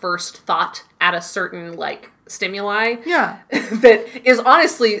like my first thought at a certain like stimuli. Yeah. That is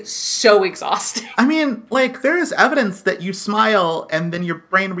honestly so exhausting. I mean, like, there is evidence that you smile and then your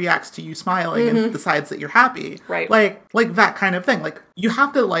brain reacts to you smiling and decides that you're happy. Right. Like that kind of thing. Like, you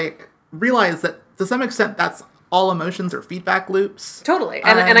have to, like, realize that to some extent that's all emotions are feedback loops. Totally.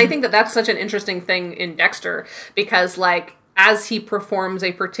 And I think that that's such an interesting thing in Dexter because, like, as he performs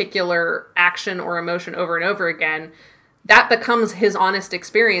a particular action or emotion over and over again, that becomes his honest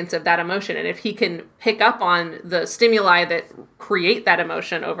experience of that emotion. And if he can pick up on the stimuli that create that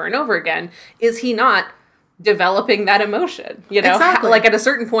emotion over and over again, is he not developing that emotion? You know, exactly. Like at a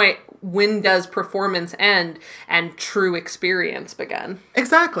certain point, when does performance end and true experience begin?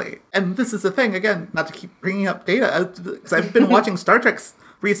 Exactly. And this is the thing, again, not to keep bringing up data, because I've been watching Star Trek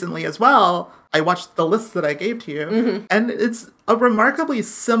recently as well. I watched the list that I gave to you, and it's a remarkably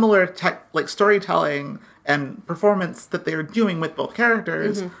similar like storytelling and performance that they're doing with both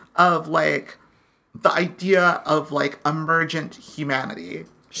characters of like the idea of like emergent humanity.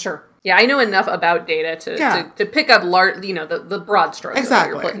 Sure. Yeah, I know enough about Data to pick up the broad strokes that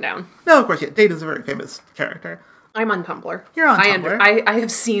you're putting down. No, of course, yeah. Data's a very famous character. I'm on Tumblr. You're on Tumblr. I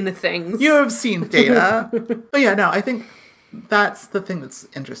have seen things. You have seen Data. But yeah, no, I think that's the thing that's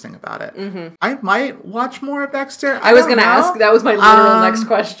interesting about it. I might watch more of Dexter. I was going to ask. That was my literal next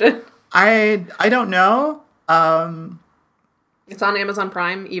question. I don't know. It's on Amazon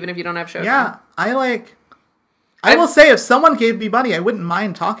Prime, even if you don't have Showtime. Yeah, I will say if someone gave me money, I wouldn't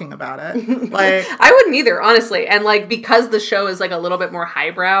mind talking about it. Like I wouldn't either, honestly. And like because the show is like a little bit more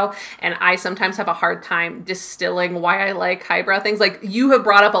highbrow, and I sometimes have a hard time distilling why I like highbrow things. Like you have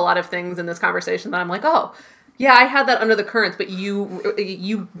brought up a lot of things in this conversation that I'm like, oh, yeah, I had that under the currents, but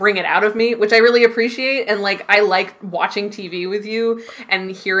you bring it out of me, which I really appreciate. And like I like watching TV with you and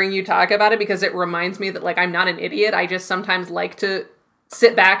hearing you talk about it because it reminds me that like I'm not an idiot. I just sometimes like to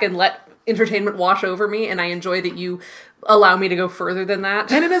sit back and let entertainment wash over me, and I enjoy that you allow me to go further than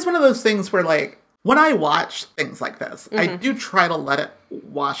that. And it is one of those things where like when I watch things like this, I do try to let it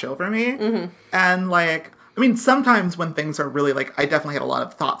wash over me. And like I mean, sometimes when things are really, like, I definitely had a lot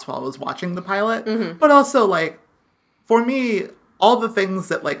of thoughts while I was watching the pilot. But also, like, for me, all the things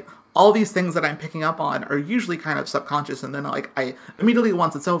that, like, all these things that I'm picking up on are usually kind of subconscious. And then, like, I immediately,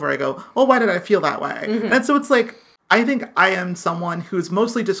 once it's over, I go, oh, why did I feel that way? And so it's, like, I think I am someone who's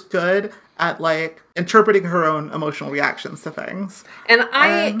mostly just good at, like, interpreting her own emotional reactions to things. And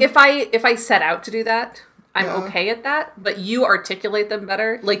if I set out to do that, I'm okay at that. But you articulate them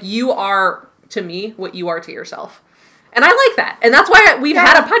better. Like, you are to me what you are to yourself. And I like that. And that's why we've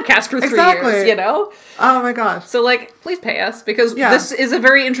had a podcast for 3 years, you know? Oh my gosh. So, like, please pay us because this is a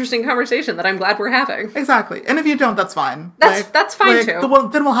very interesting conversation that I'm glad we're having. Exactly. And if you don't, that's fine. That's fine too.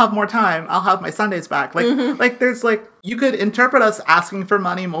 Then we'll have more time. I'll have my Sundays back. Like, like there's like, you could interpret us asking for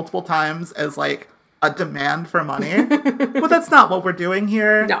money multiple times as like a demand for money. But that's not what we're doing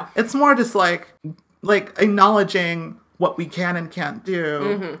here. No. It's more just like acknowledging what we can and can't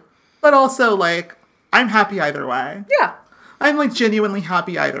do. But also, like, I'm happy either way. Yeah. I'm, like, genuinely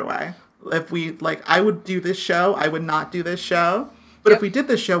happy either way. If we, like, I would do this show. I would not do this show. But if we did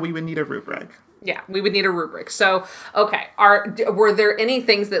this show, we would need a rubric. Yeah, we would need a rubric. So, okay. Were there any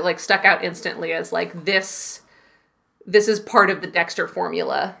things that, like, stuck out instantly as, like, this is part of the Dexter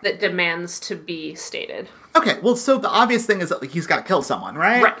formula that demands to be stated? Okay, well, so the obvious thing is that, like, he's got to kill someone,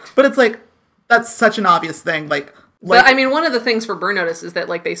 right? Right. But it's, like, that's such an obvious thing, like... But, I mean, one of the things for Burn Notice is that,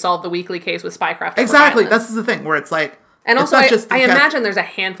 like, they solved the weekly case with spycraft. Exactly. That's the thing, where it's, like... And also, I imagine there's a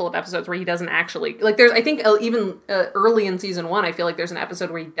handful of episodes where he doesn't actually... Like, there's, I think, even early in season 1, I feel like there's an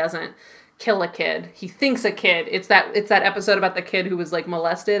episode where he doesn't kill a kid. He thinks a kid. It's that episode about the kid who was, like,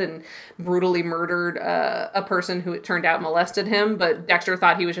 molested and brutally murdered a person who it turned out molested him, but Dexter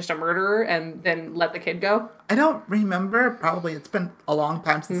thought he was just a murderer and then let the kid go. I don't remember. Probably it's been a long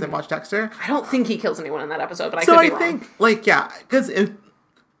time since I watched Dexter. I don't think he kills anyone in that episode, but I could be wrong. So I think, like, yeah,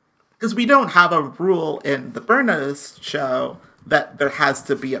 because we don't have a rule in the Burn Notice show that there has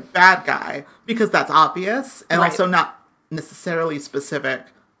to be a bad guy, because that's obvious, and also not necessarily specific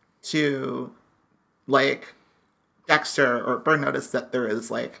to, like, Dexter or Burn Notice that there is,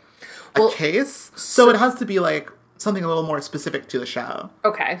 like, a case. So it has to be, like, something a little more specific to the show.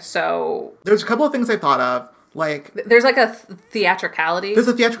 Okay, so... There's a couple of things I thought of. Like, there's like a theatricality. There's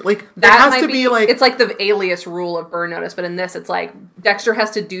a theatrical, like, that there has might to be like, it's like the Alias rule of Burn Notice, but in this, it's like Dexter has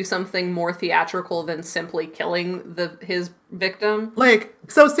to do something more theatrical than simply killing his victim. like,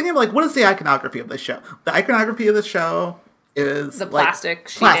 so I was thinking, like, what is the iconography of this show? The iconography of the show is The like, plastic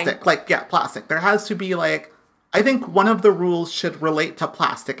sheeting. plastic, like, yeah, plastic. There has to be like, I think one of the rules should relate to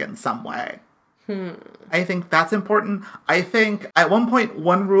plastic in some way. I think that's important. I think at one point,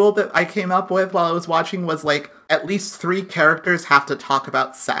 one rule that I came up with while I was watching was like, at least 3 characters have to talk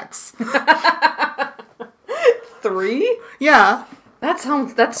about sex. 3? Yeah. That's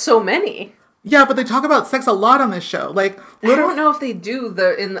so many. Yeah, but they talk about sex a lot on this show. Like, I don't know if they do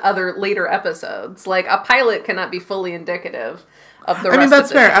in other later episodes. Like, a pilot cannot be fully indicative of the rest of the show. I mean,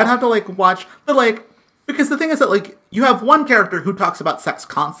 that's fair. I'd have to, like, watch. But, like, because the thing is that, like, you have one character who talks about sex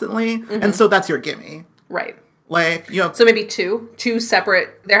constantly, and so that's your gimme. Right. Like, you know. So maybe two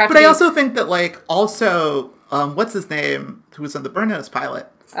separate. But I also think that, like, also, what's his name, who was in the Burn Notice pilot?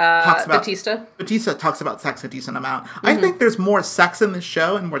 Talks about, Batista. Batista talks about sex a decent amount. I think there's more sex in this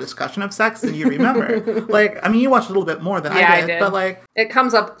show and more discussion of sex than you remember. Like, I mean, you watched a little bit more than I did, but, like... It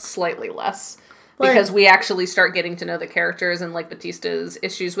comes up slightly less. Because we actually start getting to know the characters and, like, Batista's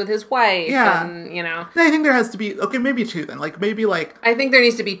issues with his wife and, you know. I think there has to be, okay, maybe 2 then. Like, maybe, like... I think there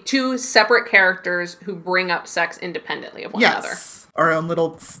needs to be 2 separate characters who bring up sex independently of one another. Our own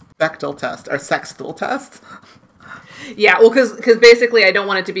little Bechdel test, our sextile test. Yeah, well, because basically I don't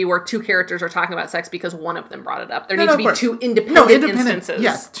want it to be where 2 characters are talking about sex because one of them brought it up. There needs to be 2 independent instances.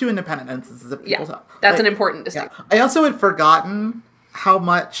 Yes, 2 independent instances of people talk. That's an important distinction. Yeah. I also had forgotten how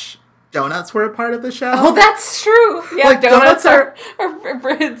much donuts were a part of the show. Oh, that's true. Yeah, like, donuts are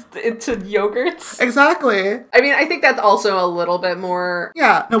into yogurts. Exactly. I mean, I think that's also a little bit more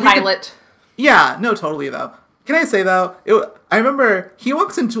pilot. Totally, though. Can I say, though, I remember he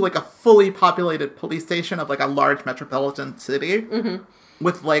walks into, like, a fully populated police station of, like, a large metropolitan city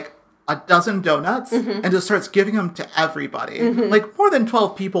with, like, a dozen donuts and just starts giving them to everybody. Like, more than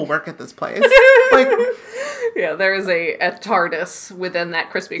 12 people work at this place. Like, yeah, there is a TARDIS within that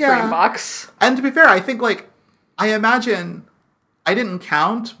Krispy Kreme box. And to be fair, I think, like, I imagine, I didn't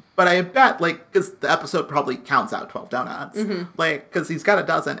count, but I bet, like, because the episode probably counts out 12 donuts. Like, because he's got a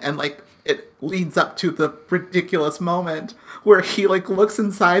dozen, and, like, it leads up to the ridiculous moment where he, like, looks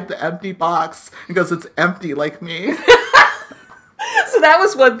inside the empty box and goes, "It's empty like me." So that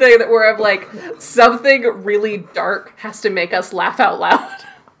was one thing where I'm like, something really dark has to make us laugh out loud.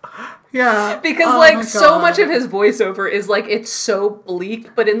 Yeah. Because, so much of his voiceover is, like, it's so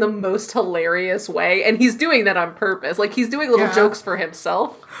bleak, but in the most hilarious way. And he's doing that on purpose. Like, he's doing little jokes for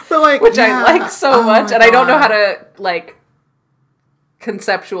himself. But, like, which I like so much. And I don't know how to, like,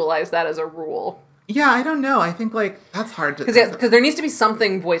 conceptualize that as a rule. Yeah, I don't know. I think, like, that's hard to... Because there needs to be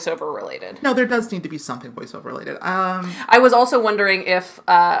something voiceover related. No, there does need to be something voiceover related. I was also wondering if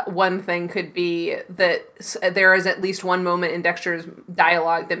one thing could be that there is at least one moment in Dexter's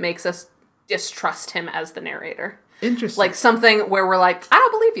dialogue that makes us distrust him as the narrator. Interesting. Like, something where we're like, I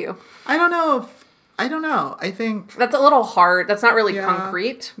don't believe you. I don't know. I think... That's a little hard. That's not really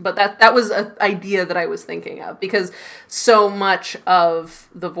concrete, but that was an idea that I was thinking of, because so much of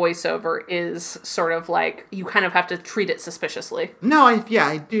the voiceover is sort of like, you kind of have to treat it suspiciously. No,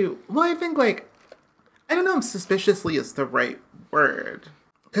 I do. Well, I think, like, I don't know if suspiciously is the right word.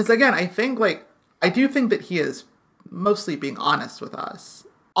 Because, again, I think, like, I do think that he is mostly being honest with us.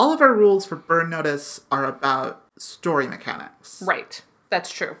 All of our rules for Burn Notice are about story mechanics. Right. That's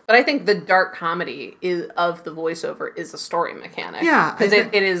true. But I think the dark comedy of the voiceover is a story mechanic. Yeah. Because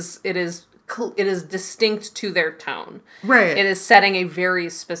it is distinct to their tone. Right. It is setting a very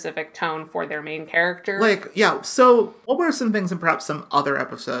specific tone for their main character. Like, yeah, so what were some things in perhaps some other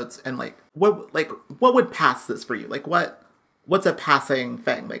episodes, and, like, what would pass this for you? Like, what's a passing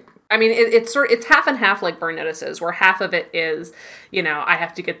thing? Like, I mean, it's half and half, like Burn Notice is, where half of it is, you know, I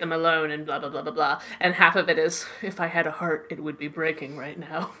have to get them alone and blah, blah, blah, blah, blah. And half of it is, if I had a heart, it would be breaking right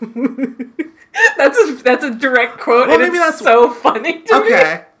now. That's a direct quote, well, and maybe that's so funny to me.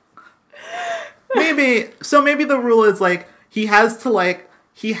 Okay. Maybe the rule is, like, he has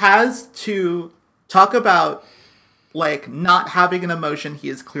to talk about, like, not having an emotion he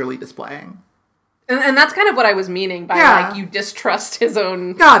is clearly displaying. And that's kind of what I was meaning by, like, you distrust his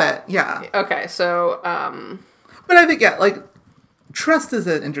own... Got it, yeah. Okay, so, But I think, yeah, like, trust is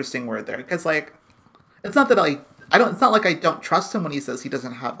an interesting word there, because, like, it's not that it's not like I don't trust him when he says he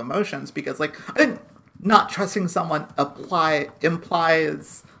doesn't have emotions, because, like, I think not trusting someone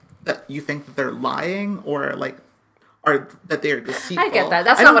implies that you think that they're lying, or, like, or that they are deceitful. I get that.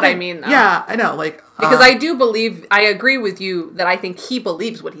 That's not what I mean, though. Yeah, I know. Like, because I do believe, I agree with you that I think he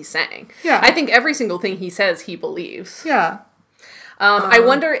believes what he's saying. Yeah. I think every single thing he says, he believes. Yeah. I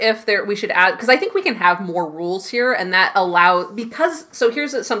wonder if we should add, because I think we can have more rules here, and that so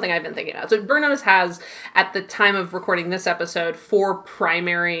here's something I've been thinking about. So Burn Notice has, at the time of recording this episode, 4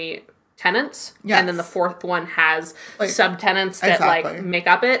 primary tenants, yes. and then the 4th one has subtenants that exactly. make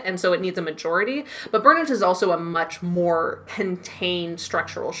up it, and so it needs a majority. But Burn Notice is also a much more contained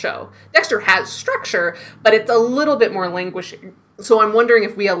structural show. Dexter has structure, but it's a little bit more languishing. So I'm wondering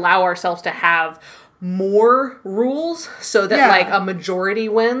if we allow ourselves to have more rules so that a majority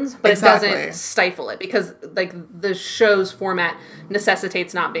wins, but exactly. it doesn't stifle it, because the show's format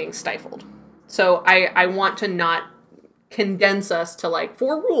necessitates not being stifled. So I want to not condense us to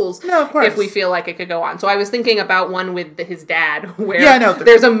 4 rules. No, of course. If we feel like it could go on. So I was thinking about one with his dad, where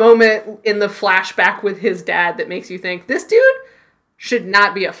there's a moment in the flashback with his dad that makes you think, this dude should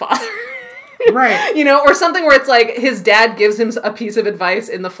not be a father. Right. Or something where it's his dad gives him a piece of advice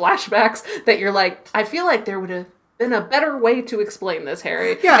in the flashbacks that you're I feel like there would have been a better way to explain this,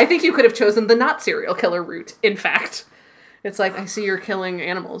 Harry. Yeah. I think you could have chosen the not serial killer route, in fact. It's I see you're killing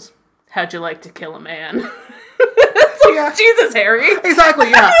animals. How'd you like to kill a man? Yeah. Jesus, Harry.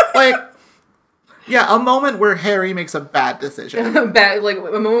 Exactly, yeah. A moment where Harry makes a bad decision. A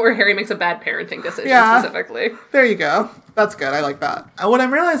moment where Harry makes a bad parenting decision, specifically. There you go. That's good. I like that. What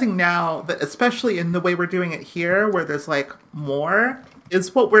I'm realizing now, that especially in the way we're doing it here, where there's more,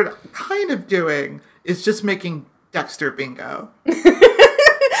 is what we're kind of doing is just making Dexter bingo.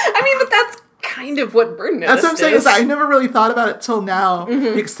 I mean, but that's kind of what Burn Notice That's what I'm saying. is. I never really thought about it till now,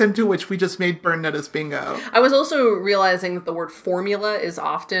 the extent to which we just made Burn Notice bingo. I was also realizing that the word formula is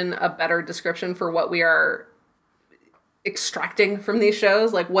often a better description for what we are extracting from these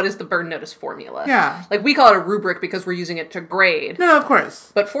shows. What is the Burn Notice formula? Yeah. We call it a rubric because we're using it to grade. No, of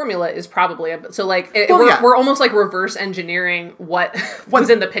course. But formula is probably we're almost reverse engineering what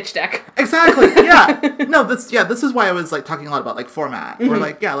was in the pitch deck. Exactly. Yeah. No, this is why I was talking a lot about format. Or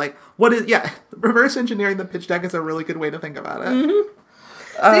what is reverse engineering the pitch deck is a really good way to think about it.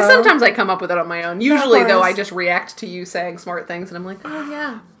 Mm-hmm. See, sometimes I come up with it on my own. Usually, though, I just react to you saying smart things, and I'm like, oh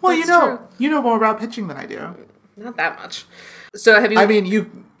yeah. Well, true. You know more about pitching than I do. Not that much. So have you? I mean,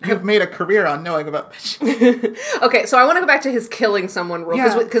 you've made a career on knowing about pitching. Okay, so I want to go back to his killing someone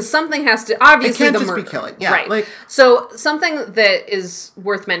rule, because something has to it obviously can't the just murder. be killing. Yeah, right. So something that is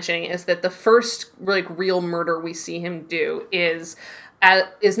worth mentioning is that the first real murder we see him do is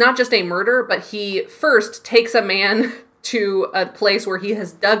not just a murder, but he first takes a man to a place where he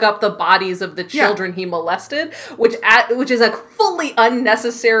has dug up the bodies of the children he molested, which is a fully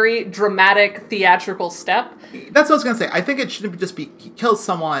unnecessary, dramatic, theatrical step. That's what I was going to say. I think it shouldn't just be he kills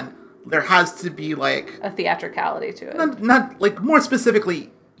someone. There has to be a theatricality to it. Not more specifically,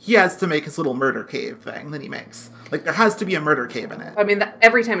 he has to make his little murder cave thing that he makes. There has to be a murder cave in it. I mean,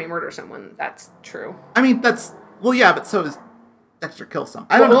 every time he murders someone, that's true. I mean, but so is Dexter kills someone.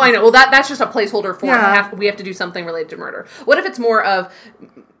 I don't know. I know. Well, that's just a placeholder for Yeah. we have to do something related to murder. What if it's more of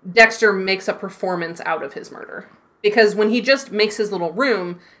Dexter makes a performance out of his murder? Because when he just makes his little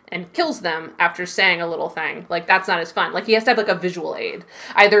room and kills them after saying a little thing, that's not as fun. He has to have a visual aid.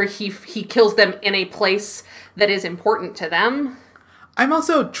 Either he kills them in a place that is important to them. I'm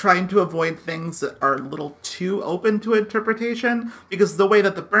also trying to avoid things that are a little too open to interpretation, because the way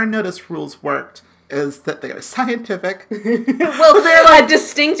that the Burn Notice rules worked is that they are scientific. Well, they're a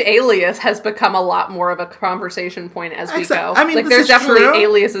distinct alias has become a lot more of a conversation point as we go. I mean, there's definitely true,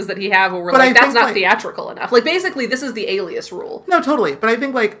 aliases that he have where we're that's not theatrical enough. Basically, this is the alias rule. No, totally. But I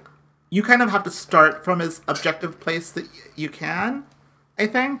think, you kind of have to start from as objective place that you can, I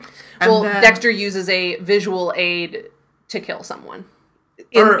think. And then Dexter uses a visual aid to kill someone.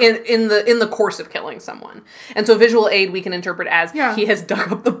 In the course of killing someone. And so visual aid we can interpret as he has dug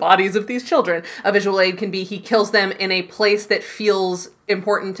up the bodies of these children. A visual aid can be he kills them in a place that feels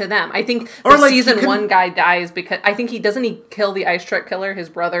important to them. I think the season 1 guy dies because I think he kill the ice truck killer, his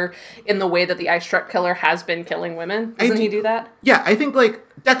brother, in the way that the ice truck killer has been killing women? Doesn't he do that? Yeah, I think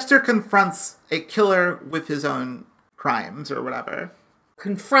Dexter confronts a killer with his own crimes or whatever.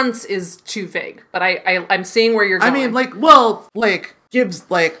 Confronts is too vague, but I'm seeing where you're going. I mean,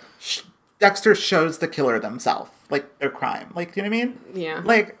 Dexter shows the killer themselves, their crime. Do you know what I mean? Yeah.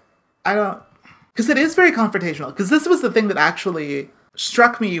 I don't... Because it is very confrontational. Because this was the thing that actually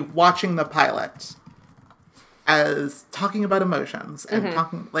struck me watching the pilot as talking about emotions and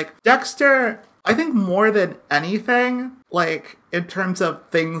talking... Dexter, I think more than anything, in terms of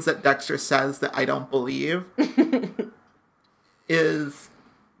things that Dexter says that I don't believe, is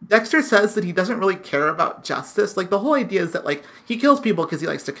Dexter says that he doesn't really care about justice. Like, the whole idea is that, like, he kills people because he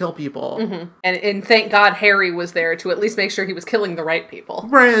likes to kill people. Mm-hmm. And thank God Harry was there to at least make sure he was killing the right people.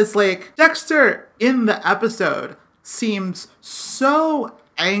 Whereas, like, Dexter in the episode seems so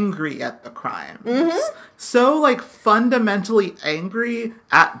angry at the crimes. Mm-hmm. So, like, fundamentally angry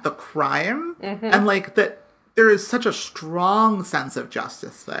at the crime. Mm-hmm. And, like, that there is such a strong sense of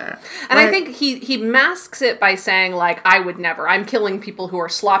justice there. And I think he masks it by saying, like, I would never. I'm killing people who are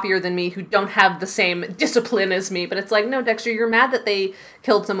sloppier than me, who don't have the same discipline as me. But it's like, no, Dexter, you're mad that they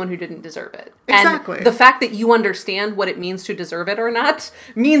killed someone who didn't deserve it. Exactly. And the fact that you understand what it means to deserve it or not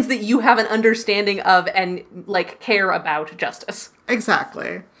means that you have an understanding of and, like, care about justice.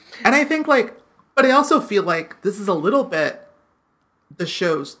 Exactly. And I think, like, but I also feel like this is a little bit the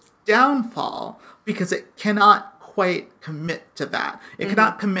show's downfall, because it cannot quite commit to that. It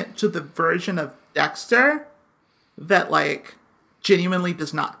cannot commit to the version of Dexter that, like, genuinely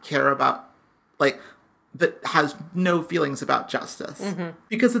does not care about, like, that has no feelings about justice. Mm-hmm.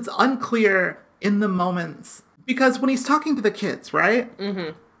 Because it's unclear in the moments, because when he's talking to the kids, right?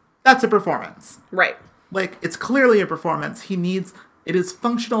 Mm-hmm. That's a performance. Right. Like, it's clearly a performance. It is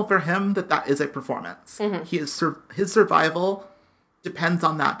functional for him that is a performance. Mm-hmm. His survival depends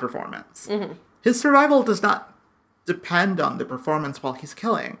on that performance. Mm-hmm. His survival does not depend on the performance while he's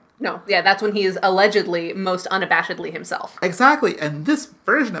killing. No, yeah, that's when he is allegedly most unabashedly himself. Exactly, and this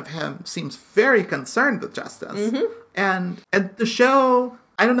version of him seems very concerned with justice. Mm-hmm. And the show,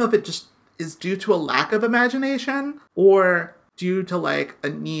 I don't know if it just is due to a lack of imagination or due to, like, a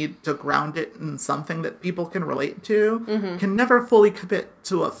need to ground it in something that people can relate to, can never fully commit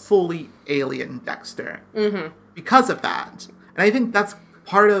to a fully alien Dexter. Mm-hmm. Because of that. And I think that's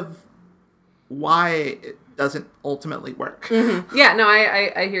part of why it doesn't ultimately work. Mm-hmm. Yeah, no,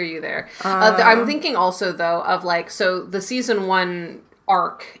 I hear you there. I'm thinking also, though, of, like, so the season 1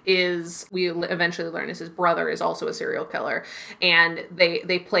 arc is, we eventually learn is his brother is also a serial killer, and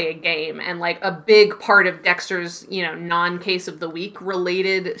they play a game, and, like, a big part of Dexter's, you know, non-case of the week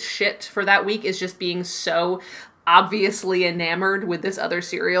related shit for that week is just being so obviously enamored with this other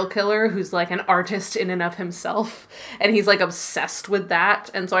serial killer who's, like, an artist in and of himself, and he's, like, obsessed with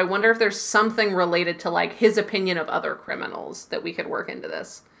that. And so I wonder if there's something related to, like, his opinion of other criminals that we could work into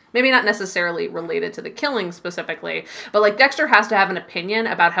this. Maybe not necessarily related to the killing specifically, but, like, Dexter has to have an opinion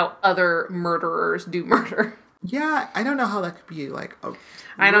about how other murderers do murder. Yeah, I don't know how that could be, like,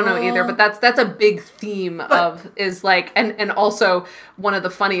 I don't know either, but that's a big theme is, like, and also one of the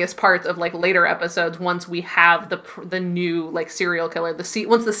funniest parts of, like, later episodes, once we have the new, like, serial killer,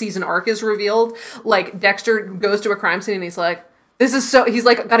 once the season arc is revealed, like, Dexter goes to a crime scene and he's like, he's,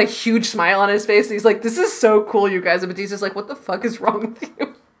 like, got a huge smile on his face, and he's like, this is so cool, you guys, and Batista's like, what the fuck is wrong with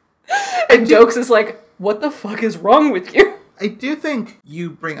you? And Dokes is like, what the fuck is wrong with you? I do think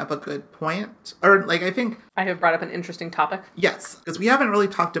you bring up a good point. Or, like, I think I have brought up an interesting topic. Yes, because we haven't really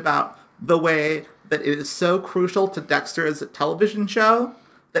talked about the way that it is so crucial to Dexter as a television show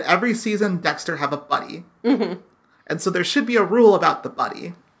that every season Dexter have a buddy. Mm-hmm. And so there should be a rule about the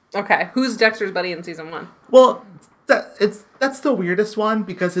buddy. Okay, who's Dexter's buddy in season 1? Well, that's the weirdest one,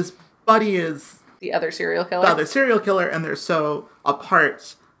 because his buddy is the other serial killer. And they're so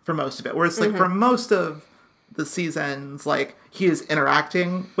apart for most of it. Whereas, like, for most of the seasons, like, he is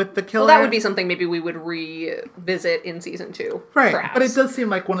interacting with the killer. Well, that would be something maybe we would revisit in season 2. Right. Perhaps. But it does seem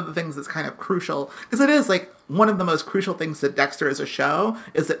like one of the things that's kind of crucial, because it is, like, one of the most crucial things to Dexter as a show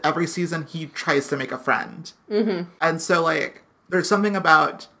is that every season he tries to make a friend. Mm-hmm. And so, like, there's something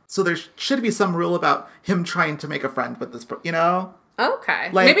about, so there should be some rule about him trying to make a friend with this, you know?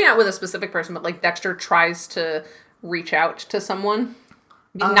 Okay. Like, maybe not with a specific person, but, like, Dexter tries to reach out to someone.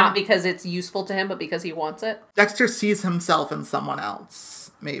 Not because it's useful to him, but because he wants it. Dexter sees himself in someone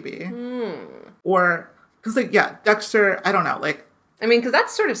else, maybe. Or, because, like, yeah, Dexter, I don't know, like... I mean, because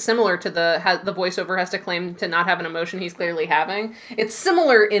that's sort of similar to the voiceover has to claim to not have an emotion he's clearly having. It's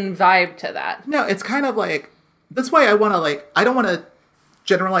similar in vibe to that. No, it's kind of like... That's why I want to, like... I don't want to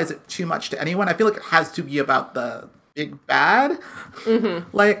generalize it too much to anyone. I feel like it has to be about the big bad.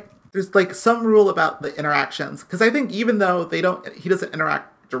 Mm-hmm. Like... There's, like, some rule about the interactions. Because I think even though he doesn't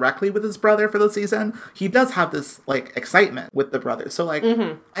interact directly with his brother for the season, he does have this, like, excitement with the brother. So, like,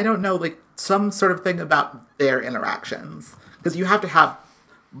 I don't know, like, some sort of thing about their interactions. Because you have to have,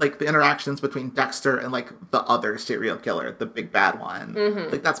 like, the interactions between Dexter and, like, the other serial killer, the big bad one.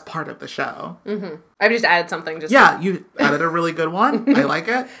 Mm-hmm. Like, that's part of the show. Mm-hmm. I've just added something. You added a really good one. I like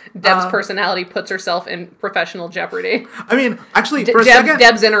it. Deb's personality puts herself in professional jeopardy. I mean, actually, for a second...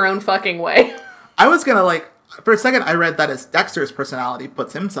 Deb's in her own fucking way. I was gonna, like... For a second, I read that as Dexter's personality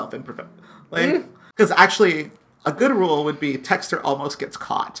puts himself in professional... Like, because actually, a good rule would be Dexter almost gets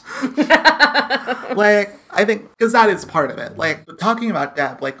caught. Like, I think, because that is part of it. Like, talking about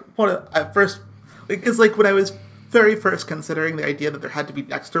Deb, like, at first, because, like, when I was very first considering the idea that there had to be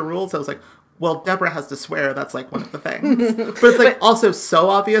Dexter rules, I was like, well, Deborah has to swear, that's, like, one of the things. But it's, like, also so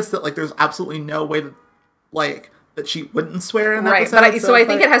obvious that, like, there's absolutely no way that, like, that she wouldn't swear in that episode. Right, but I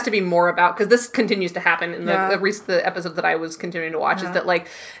think it has to be more about, because this continues to happen in the episode that I was continuing to watch, is that, like,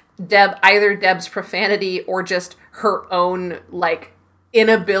 either Deb's profanity or just her own, like,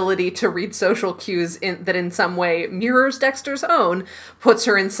 inability to read social cues that in some way mirrors Dexter's own puts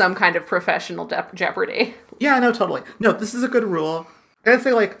her in some kind of professional jeopardy. Yeah, no, totally. No, this is a good rule. I gotta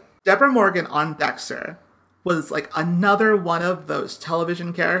say, like, Deborah Morgan on Dexter was, like, another one of those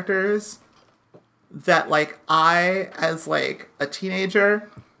television characters that, like, I, as, like, a teenager,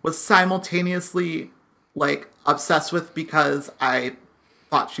 was simultaneously, like, obsessed with because I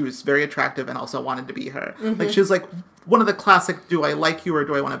thought she was very attractive and also wanted to be her. Mm-hmm. Like, she was, like, one of the classic do I like you or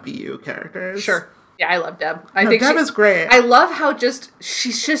do I want to be you characters. Sure. Yeah, I love Deb. I think Deb is great. I love how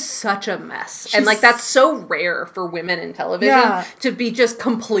she's just such a mess. And, like, that's so rare for women in television to be just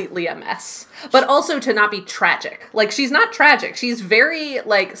completely a mess. But also to not be tragic. Like, she's not tragic. She's very,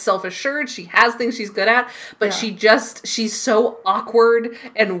 like, self-assured. She has things she's good at. But she's so awkward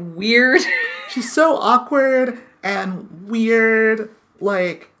and weird. She's so awkward and weird.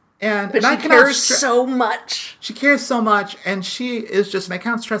 Like, but she cares so much. She cares so much, and she is just, and I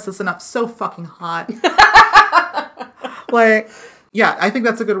can't stress this enough, so fucking hot. Like, yeah, I think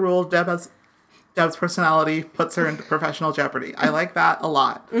that's a good rule. Deb's personality puts her into professional jeopardy. I like that a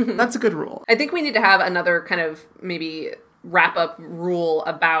lot. Mm-hmm. That's a good rule. I think we need to have another kind of maybe wrap-up rule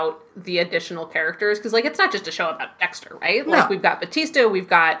about the additional characters, because, like, it's not just a show about Dexter, right? Like, we've got Batista, we've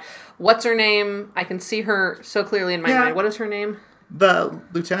got, what's her name? I can see her so clearly in my mind. What is her name? The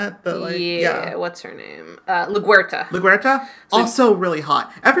lieutenant? What's her name? LaGuerta. LaGuerta? Also really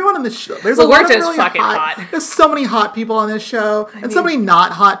hot. Everyone on this show. There's a lot of really fucking hot. There's so many hot people on this show, and so many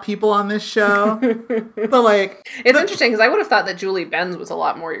not hot people on this show. But, like... It's interesting, because I would have thought that Julie Benz was a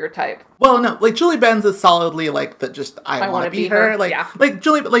lot more your type. Well, no. Like, Julie Benz is solidly, like, the just, I want to be her. Like, like,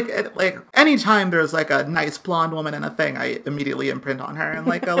 Julie... Like, anytime there's, like, a nice blonde woman in a thing, I immediately imprint on her. And,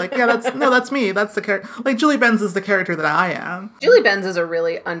 like, go, like, yeah, that's me. That's the character. Like, Julie Benz is the character that I am. Julie Benz is a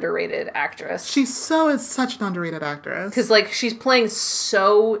really underrated actress. She is such an underrated actress. Because, like, she's playing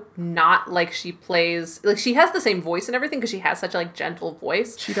so not like she plays... Like, she has the same voice and everything, because she has such a, like, gentle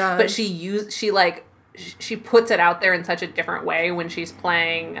voice. She does. But she puts it out there in such a different way when she's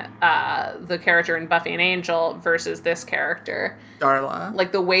playing the character in Buffy and Angel versus this character. Darla.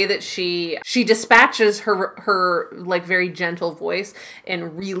 Like, the way that she dispatches her like, very gentle voice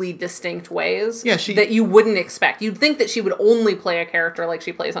in really distinct ways that you wouldn't expect. You'd think that she would only play a character like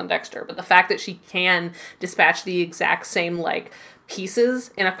she plays on Dexter, but the fact that she can dispatch the exact same, like,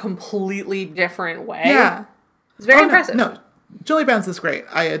 pieces in a completely different way is very impressive. No. Julie Benz is great.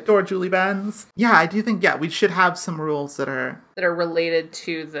 I adore Julie Benz. Yeah, I do think, we should have some rules that are related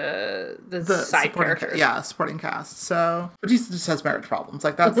to the side characters. Supporting cast. So, Batista just has marriage problems.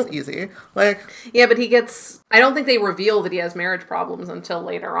 Like, that's easy. Like, yeah, but I don't think they reveal that he has marriage problems until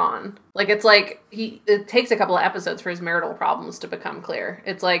later on. Like, it's like, it takes a couple of episodes for his marital problems to become clear.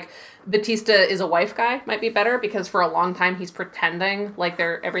 It's like, Batista is a wife guy might be better, because for a long time he's pretending like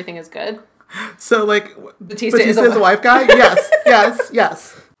everything is good. So, like, Batista is a wife guy?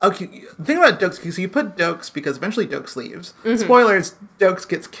 Yes. Okay, the thing about Dokes, so you put Dokes because eventually Dokes leaves. Mm-hmm. Spoilers, Dokes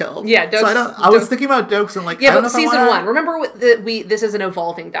gets killed. Yeah, Dokes. So I was thinking about Dokes and, like, but season 1. Remember, this is an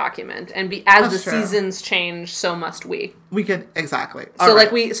evolving document, and as the seasons change, so must we. We could, exactly. So,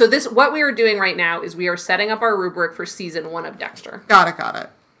 right. What we are doing right now is we are setting up our rubric for season 1 of Dexter. Got it.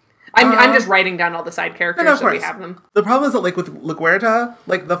 I'm just writing down all the side characters so we have them. The problem is that, like, with LaGuerta,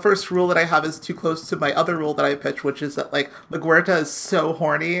 like, the first rule that I have is too close to my other rule that I pitched, which is that, like, LaGuerta is so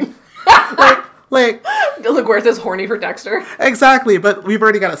horny. like LaGuerta's horny for Dexter. Exactly, but we've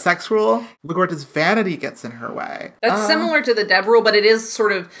already got a sex rule. LaGuerta's vanity gets in her way. That's similar to the Deb rule, but it is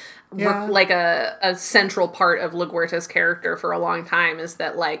sort of like a central part of LaGuerta's character for a long time, is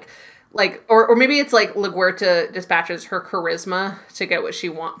that, like, or maybe it's like LaGuerta dispatches her charisma to get what she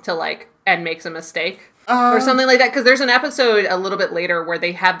wants to, like, and makes a mistake. Or something like that. Because there's an episode a little bit later where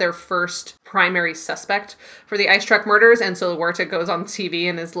they have their first primary suspect for the ice truck murders. And so LaGuerta goes on TV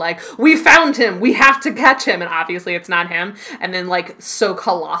and is like, we found him. We have to catch him. And obviously it's not him. And then, like, so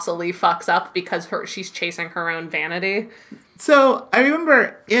colossally fucks up because she's chasing her own vanity. So I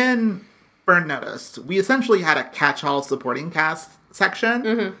remember in Burn Notice, we essentially had a catch-all supporting cast section.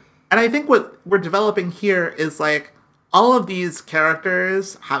 Mm-hmm. And I think what we're developing here is, like, all of these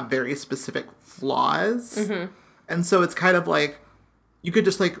characters have very specific flaws. Mm-hmm. And so it's kind of like, you could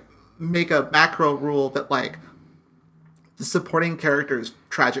just, like, make a macro rule that, like, the supporting character's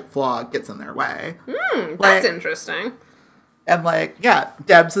tragic flaw gets in their way. That's interesting. And, like, yeah,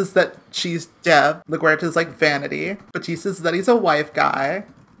 Deb's is that she's Deb. LaGuerta's, like, vanity. Batista's that he's a wife guy.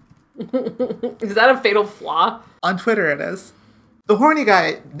 Is that a fatal flaw? On Twitter it is. The horny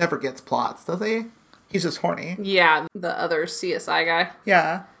guy never gets plots, does he? He's just horny. Yeah, the other CSI guy.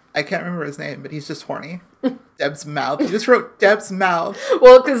 Yeah. I can't remember his name, but he's just horny. Deb's mouth. You just wrote Deb's mouth.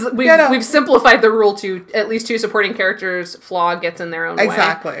 Well, because we've simplified the rule to at least 2 supporting characters' flaw gets in their own way.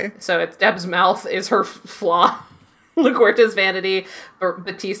 Exactly. So it's Deb's mouth is her flaw. LaGuerta's vanity, or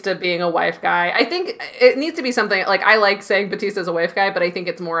Batista being a wife guy. I think it needs to be something, like, I like saying Batista's a wife guy, but I think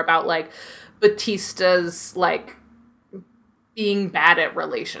it's more about, like, Batista's, like, being bad at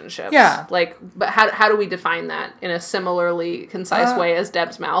relationships. Yeah. Like, but how do we define that in a similarly concise way as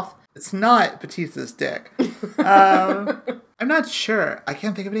Deb's mouth? It's not Batista's dick. I'm not sure. I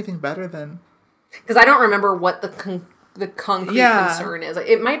can't think of anything better than... Because I don't remember what the concrete concern is.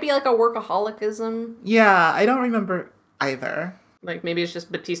 It might be like a workaholicism. Yeah, I don't remember either. Like, maybe it's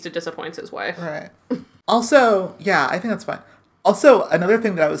just Batista disappoints his wife. Right. Also, yeah, I think that's fine. Also, another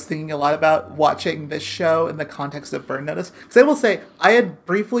thing that I was thinking a lot about watching this show in the context of Burn Notice, because I will say, I had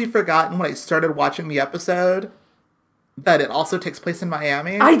briefly forgotten when I started watching the episode that it also takes place in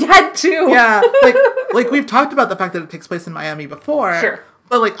Miami. I had too. Yeah, like we've talked about the fact that it takes place in Miami before. Sure.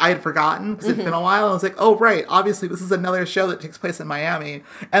 But, like, I had forgotten because it's been a while. I was like, oh, right, obviously this is another show that takes place in Miami.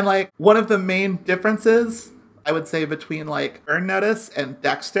 And, like, one of the main differences, I would say, between, like, Burn Notice and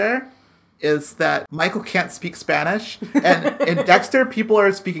Dexter is that Michael can't speak Spanish. And in Dexter, people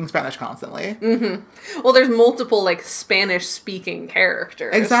are speaking Spanish constantly. Mm-hmm. Well, there's multiple, like, Spanish-speaking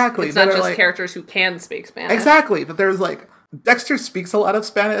characters. Exactly. It's not just, like, characters who can speak Spanish. Exactly. But there's, like, Dexter speaks a lot of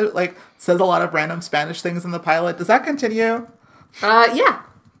Spanish, like, says a lot of random Spanish things in the pilot. Does that continue? Yeah.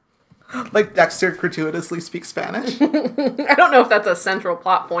 Like, Dexter gratuitously speaks Spanish? I don't know if that's a central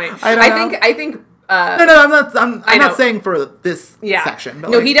plot point. I think No, I'm not saying for this section.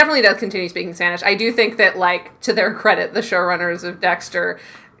 But no, like, he definitely does continue speaking Spanish. I do think that, like, to their credit, the showrunners of Dexter,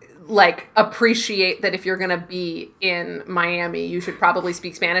 like, appreciate that if you're going to be in Miami, you should probably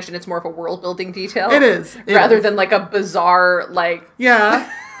speak Spanish, and it's more of a world-building detail. It is. Rather than, like, a bizarre, like... Yeah.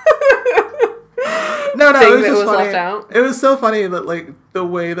 No, it was just funny. Left out. It was so funny that, like, the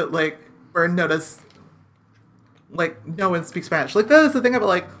way that, like, Burn Notice, like, no one speaks Spanish. Like, that is the thing about,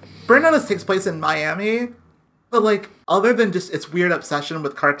 like, Burn Notice takes place in Miami, but, like, other than just its weird obsession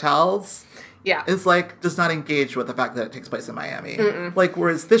with cartels, is, like, does not engage with the fact that it takes place in Miami. Mm-mm. Like,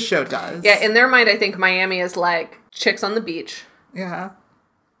 whereas this show does. Yeah, in their mind, I think Miami is, like, chicks on the beach. Yeah.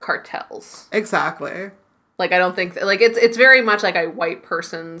 Cartels. Exactly. Like, I don't think... Like, it's very much like a white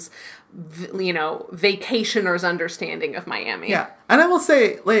person's, you know, vacationer's understanding of Miami. Yeah. And I will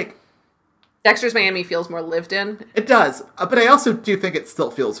say, like... Dexter's Miami feels more lived in. It does. But I also do think it still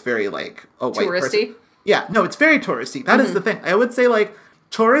feels very, like, a white touristy? Person. Yeah. No, it's very touristy. That is the thing. I would say, like,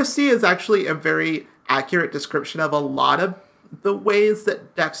 touristy is actually a very accurate description of a lot of the ways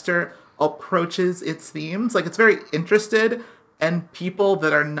that Dexter approaches its themes. Like, it's very interested in people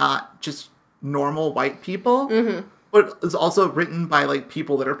that are not just normal white people, but is also written by, like,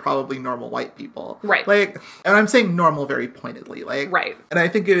 people that are probably normal white people. Right. Like, and I'm saying normal very pointedly. Like, right. And I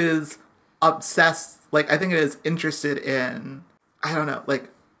think it is obsessed, like, I think it is interested in, I don't know, like,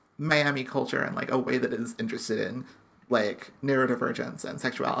 Miami culture in, like, a way that is interested in, like, neurodivergence and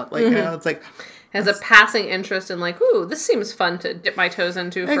sexuality. Like, you know, it's like... Has a passing interest in, like, ooh, this seems fun to dip my toes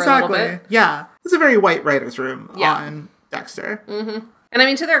into for a little bit. Yeah. It's a very white writer's room on Dexter. Mm-hmm. And I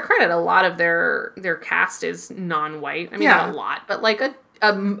mean, to their credit, a lot of their cast is non-white. I mean, not a lot, but, like,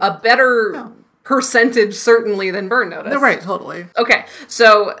 a better percentage, certainly, than Burn Notice. No, right, totally. Okay,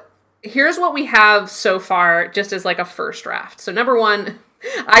 so... Here's what we have so far, just as, like, a first draft. So, number one,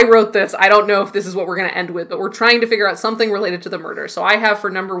 I wrote this. I don't know if this is what we're going to end with, but we're trying to figure out something related to the murder. So, I have for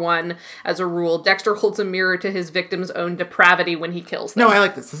number one, as a rule, Dexter holds a mirror to his victim's own depravity when he kills them. No, I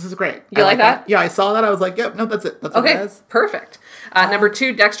like this. This is great. You like that? Yeah, I saw that. I was like, yep, no, that's it. That's what it is. Perfect. Number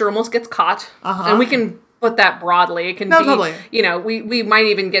two, Dexter almost gets caught. And we can... put that broadly. It can be, totally. You know, we might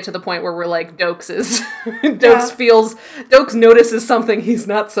even get to the point where we're like, Dokes notices something he's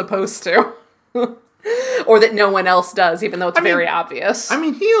not supposed to. Or that no one else does, even though it's very obvious. I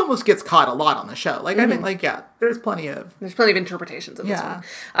mean, he almost gets caught a lot on the show. Like, I mean, like, there's plenty of interpretations of this one.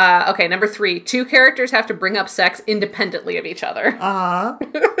 Okay, number three, 2 characters have to bring up sex independently of each other.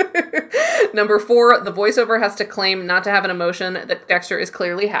 Number 4, the voiceover has to claim not to have an emotion that Dexter is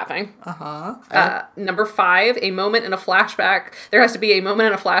clearly having. Number 5, there has to be a moment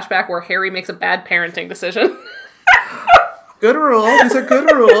in a flashback where Harry makes a bad parenting decision. Good rule. These are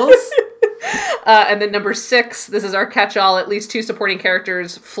good rules. And then number 6, this is our catch-all. At least 2 supporting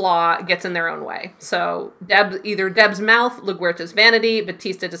characters' flaw gets in their own way. So either Deb's mouth, LaGuerta's vanity,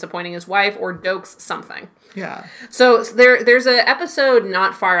 Batista disappointing his wife, or Doakes something. Yeah. So there's an episode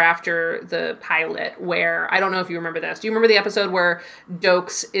not far after the pilot where, I don't know if you remember this. Do you remember the episode where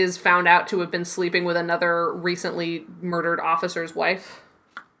Doakes is found out to have been sleeping with another recently murdered officer's wife?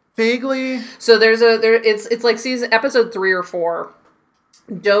 Vaguely. So it's like episode 3 or 4.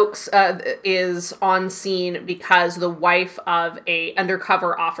 Doakes is on scene because the wife of a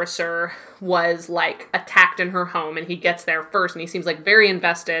undercover officer was like attacked in her home, and he gets there first, and he seems like very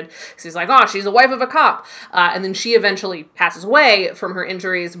invested because he's like, oh, she's the wife of a cop, and then she eventually passes away from her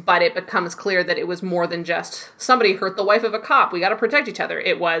injuries, but it becomes clear that it was more than just somebody hurt the wife of a cop, we got to protect each other.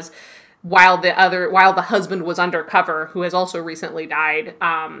 It was while the husband was undercover, who has also recently died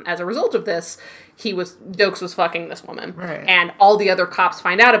as a result of this, Doakes was fucking this woman. Right. And all the other cops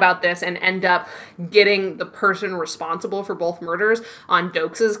find out about this and end up getting the person responsible for both murders on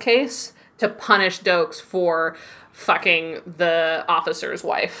Doakes' case to punish Doakes for fucking the officer's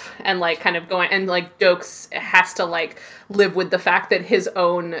wife, and like kind of going, and like Doakes has to like live with the fact that his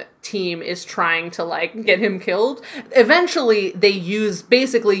own team is trying to like get him killed. Eventually they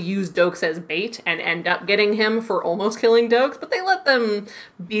basically use Doakes as bait and end up getting him for almost killing Doakes, but they let them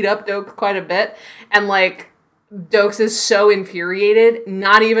beat up Doakes quite a bit, and like Doakes is so infuriated,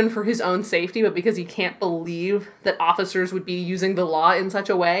 not even for his own safety, but because he can't believe that officers would be using the law in such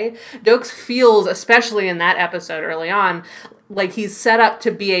a way. Doakes feels, especially in that episode early on, like he's set up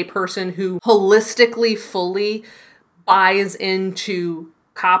to be a person who holistically, fully buys into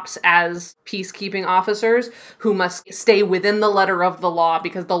cops as peacekeeping officers who must stay within the letter of the law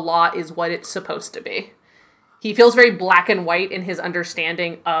because the law is what it's supposed to be. He feels very black and white in his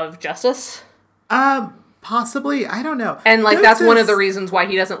understanding of justice. Possibly. I don't know. And, like, that's one of the reasons why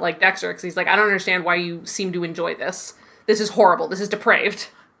he doesn't like Dexter, because he's like, I don't understand why you seem to enjoy this. This is horrible. This is depraved.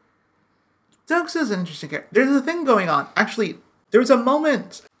 Doakes is an interesting character. There's a thing going on. Actually, there was a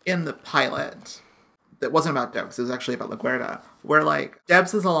moment in the pilot that wasn't about Doakes. It was actually about LaGuerta, where, like, Deb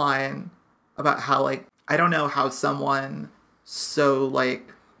says a line about how, like, I don't know how someone so,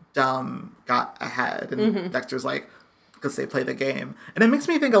 like, dumb got ahead. And Dexter's like, because they play the game. And it makes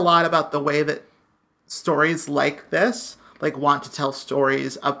me think a lot about the way that stories like this, like, want to tell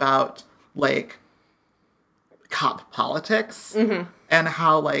stories about, like, cop politics and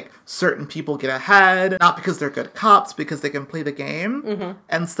how, like, certain people get ahead, not because they're good cops, because they can play the game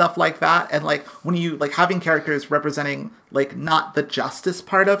and stuff like that. And, like, when you, like, having characters representing, like, not the justice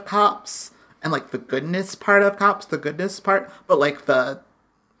part of cops and, like, the goodness part of cops, but, like, the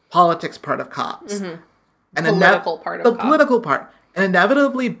politics part of cops. And political part of cops. The political part. And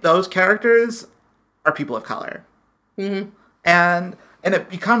inevitably, those characters are people of color. And it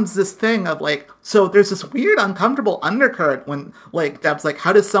becomes this thing of, like, so there's this weird uncomfortable undercurrent when, like, Deb's like,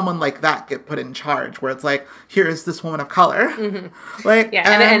 how does someone like that get put in charge? Where it's like, here's this woman of color. Like, yeah,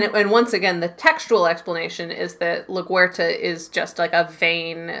 and once again, the textual explanation is that LaGuerta is just, like, a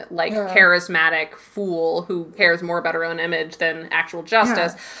vain, like, charismatic fool who cares more about her own image than actual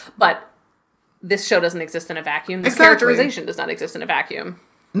justice. But this show doesn't exist in a vacuum. This characterization does not exist in a vacuum.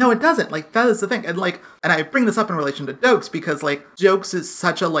 No, it doesn't. Like, that is the thing. And, like, and I bring this up in relation to Doakes because, like, Doakes is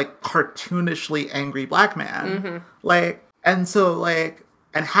such a, like, cartoonishly angry black man. Like, and so, like,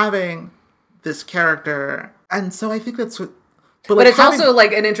 and having this character, and so I think that's what... But it's also,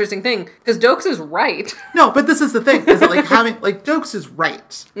 like, an interesting thing, because Doakes is right. No, but this is the thing, is that, like, having, like, Doakes is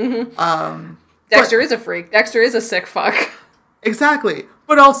right. Dexter is a freak. Dexter is a sick fuck. Exactly.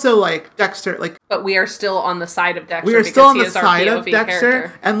 But also, like, Dexter, like... But we are still on the side of Dexter. We are still on the side of Dexter.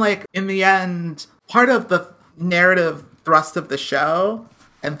 Character. And, like, in the end, part of the narrative thrust of the show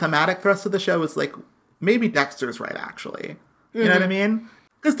and thematic thrust of the show is, like, maybe Dexter's right, actually. You know what I mean?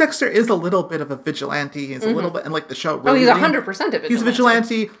 Because Dexter is a little bit of a vigilante. He's a little bit... And, like, the show really... he's 100% a vigilante. He's a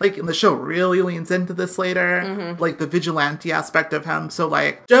vigilante. Like, and the show really leans into this later. Like, the vigilante aspect of him. So,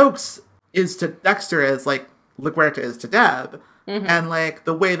 like, Doakes is to Dexter as, like, LaGuerta is to Deb. And, like,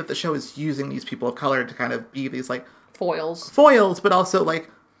 the way that the show is using these people of color to kind of be these, like... Foils, but also, like,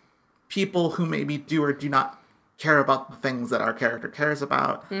 people who maybe do or do not care about the things that our character cares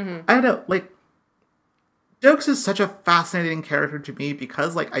about. I don't know, like... Doakes is such a fascinating character to me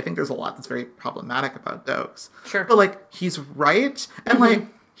because, like, I think there's a lot that's very problematic about Doakes. Sure. But, like, he's right, and, like,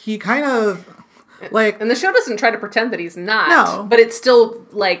 he kind of... Like, and the show doesn't try to pretend that he's not. No. But it still,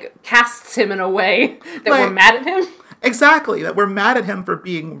 like, casts him in a way that we're mad at him. Exactly, that we're mad at him for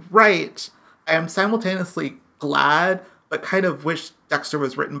being right. I am simultaneously glad, but kind of wish Dexter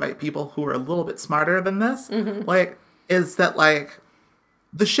was written by people who are a little bit smarter than this, like, is that, like,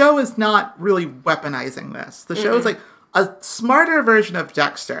 the show is not really weaponizing this. The show is, like, a smarter version of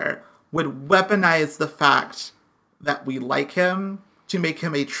Dexter would weaponize the fact that we like him to make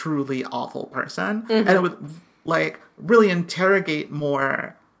him a truly awful person. And it would, like, really interrogate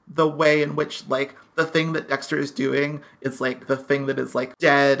more the way in which, like, the thing that Dexter is doing is, like, the thing that is, like,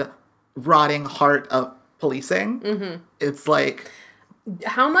 dead, rotting heart of policing. It's, like...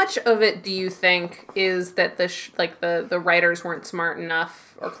 How much of it do you think is that the writers weren't smart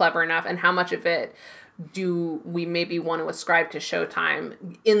enough or clever enough, and how much of it do we maybe want to ascribe to Showtime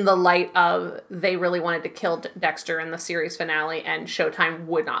in the light of they really wanted to kill Dexter in the series finale and Showtime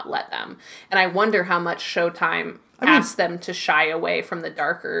would not let them? And I wonder how much Showtime asked them to shy away from the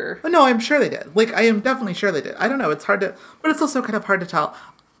darker... No, I'm sure they did. Like, I am definitely sure they did. I don't know, it's hard to... But it's also kind of hard to tell.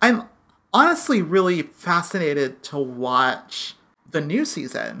 I'm honestly really fascinated to watch the new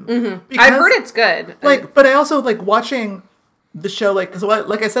season. Because, I've heard it's good. Like, but I also, like, watching the show, like, because,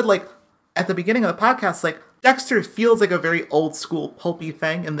 like I said, like, at the beginning of the podcast, like, Dexter feels like a very old school pulpy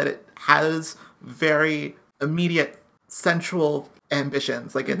thing in that it has very immediate sensual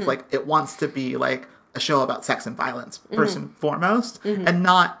ambitions. Like, it's like, it wants to be, like, a show about sex and violence, first and foremost, and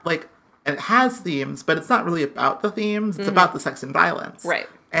not, like, and it has themes, but it's not really about the themes, it's about the sex and violence. Right.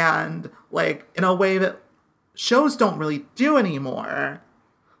 And, like, in a way that shows don't really do anymore.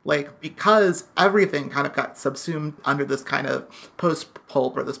 Like, because everything kind of got subsumed under this kind of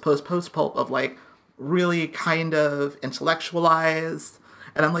post-pulp or this post-pulp of, like, really kind of intellectualized.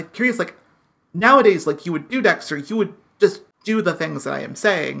 And I'm, like, curious, like, nowadays, like, you would do Dexter, you would just do the things that I am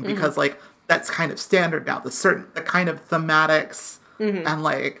saying because, like, that's kind of standard now. The kind of thematics and,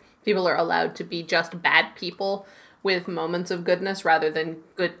 like... People are allowed to be just bad people with moments of goodness rather than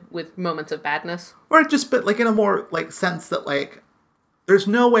good with moments of badness. Or just, but, like, in a more, like, sense that, like, there's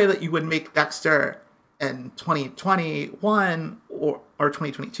no way that you would make Dexter in 2021 or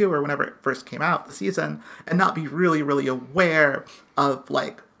 2022 or whenever it first came out, the season, and not be really, really aware of,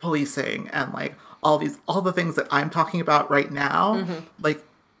 like, policing and, like, all the things that I'm talking about right now. Like,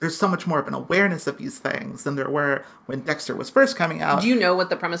 there's so much more of an awareness of these things than there were when Dexter was first coming out. Do you know what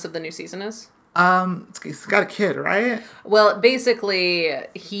the premise of the new season is? He's got a kid, right? Well, basically,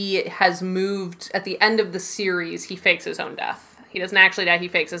 he has moved, at the end of the series, he fakes his own death. He doesn't actually die, he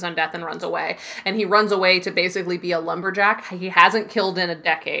fakes his own death and runs away. And he runs away to basically be a lumberjack. He hasn't killed in a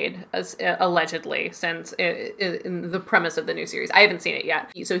decade, allegedly, since in the premise of the new series. I haven't seen it yet.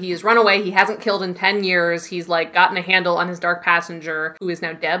 So he has run away, he hasn't killed in 10 years, he's, like, gotten a handle on his dark passenger, who is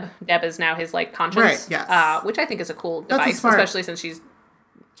now Deb. Deb is now his, like, conscience. Right, yes. Which I think is a cool device, especially since she's...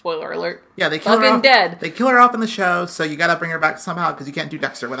 Spoiler alert. Yeah, they kill her off. Dead. They kill her off in the show, so you gotta bring her back somehow because you can't do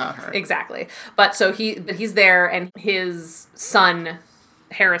Dexter without her. Exactly. But so he's there, and his son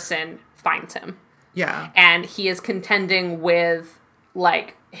Harrison finds him. Yeah. And he is contending with,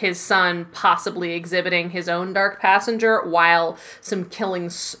 like, his son possibly exhibiting his own dark passenger while some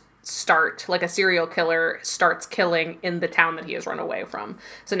killings start, like a serial killer starts killing in the town that he has run away from.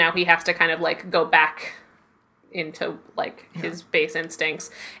 So now he has to kind of, like, go back into, like, his base instincts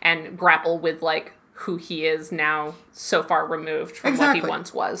and grapple with, like, who he is now so far removed from what he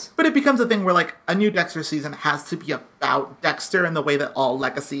once was. But it becomes a thing where, like, a new Dexter season has to be about Dexter in the way that all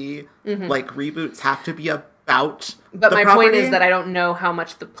legacy, like, reboots have to be about But my point is that I don't know how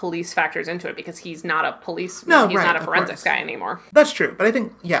much the police factors into it because he's not a policeman. He's not a forensics guy anymore. That's true. But I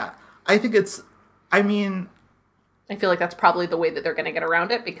think, I think it's, I mean... I feel like that's probably the way that they're going to get around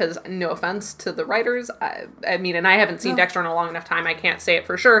it because, no offense to the writers, I mean, and I haven't seen Dexter in a long enough time, I can't say it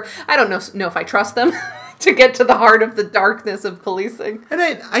for sure. I don't know if I trust them to get to the heart of the darkness of policing. And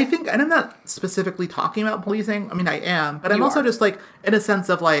I think, and I'm not specifically talking about policing, I mean, I am, but I'm also just, like, in a sense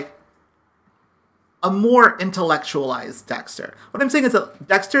of, like, a more intellectualized Dexter. What I'm saying is that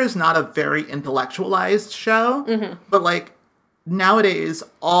Dexter is not a very intellectualized show, but, like, nowadays,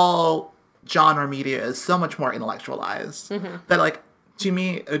 all genre media is so much more intellectualized that, like, to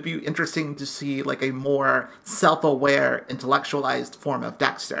me, it would be interesting to see, like, a more self-aware, intellectualized form of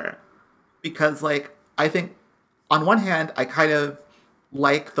Dexter. Because, like, I think, on one hand, I kind of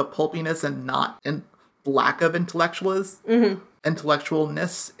like the pulpiness and lack of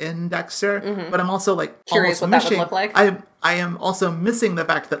intellectualness in Dexter, but I'm also, like, curious what that would look like. I am also missing the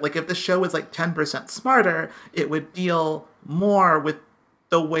fact that, like, if the show was, like, 10% smarter, it would deal more with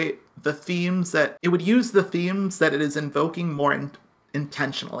the themes that it would use the themes that it is invoking more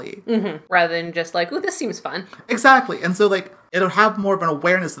intentionally. Rather than just like, oh, this seems fun. Exactly. And so, like, it'll have more of an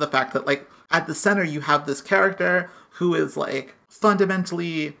awareness of the fact that, like, at the center you have this character who is, like,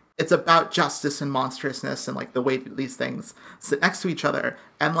 fundamentally it's about justice and monstrousness and, like, the way that these things sit next to each other.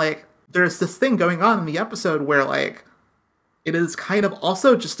 And, like, there's this thing going on in the episode where, like, it is kind of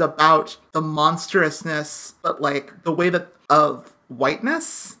also just about the monstrousness, but, like, the way that of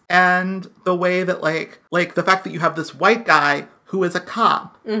whiteness and the way that, like the fact that you have this white guy who is a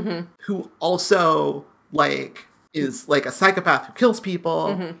cop, who also, like, is, like, a psychopath who kills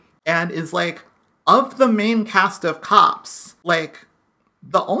people, and is, like, of the main cast of cops, like,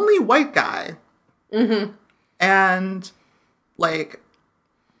 the only white guy. And, like,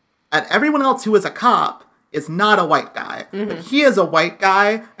 and everyone else who is a cop is not a white guy. But he is a white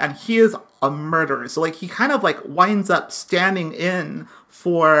guy, and he is a murderer. So, like, he kind of, like, winds up standing in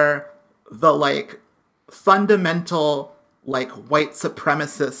for the, like, fundamental, like, white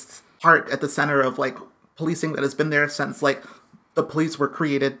supremacist part at the center of, like, policing that has been there since, like, the police were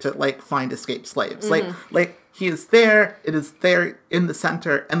created to, like, find escaped slaves. Like, he is there, it is there in the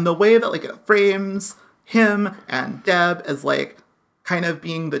center, and the way that, like, it frames him and Deb as, like, kind of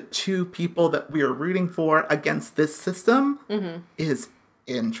being the two people that we are rooting for against this system is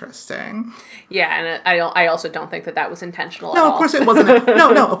interesting. Yeah, and I also don't think that was intentional at all. No, of course it wasn't.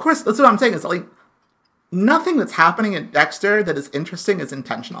 No, of course, that's what I'm saying, is, like, nothing that's happening in Dexter that is interesting is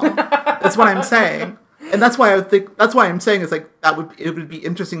intentional. That's what I'm saying. And that's why I'm saying is, like, it would be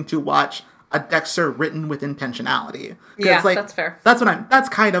interesting to watch a Dexter written with intentionality. Yeah, like, that's fair. That's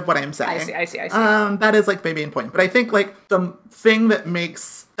kind of what I'm saying. I see. That is, like, my main point. But I think, like, the thing that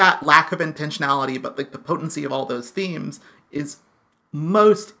makes that lack of intentionality, but, like, the potency of all those themes is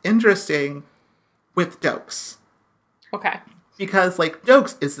most interesting with Dokes. Okay. Because, like,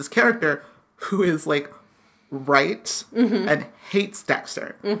 Dokes is this character who is, like, right and hates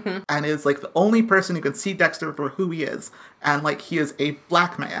Dexter and is, like, the only person who can see Dexter for who he is, and, like, he is a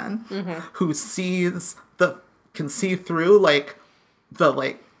black man who can see through, like, the,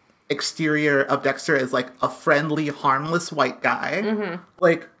 like, exterior of Dexter as, like, a friendly, harmless white guy.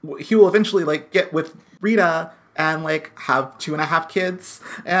 Like, he will eventually, like, get with Rita and, like, have 2.5 kids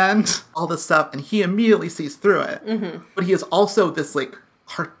and all this stuff, and he immediately sees through it. But he is also this, like,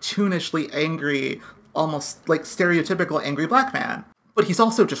 cartoonishly angry, almost, like, stereotypical angry black man. But he's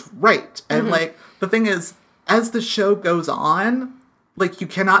also just right. And, like, the thing is, as the show goes on, like, you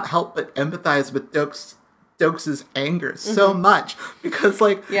cannot help but empathize with Dokes' anger so much. Because,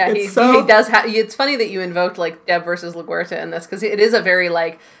 like, yeah, he does have... It's funny that you invoked, like, Deb versus LaGuerta in this, because it is a very,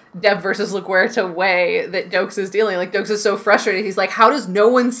 like, Deb versus LaGuerta way that Dokes is dealing. Like, Dokes is so frustrated. He's like, how does no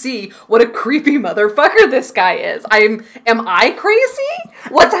one see what a creepy motherfucker this guy is? Am I crazy?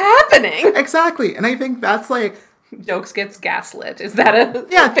 What's happening? Exactly. And I think that's, like... Dokes gets gaslit. Is that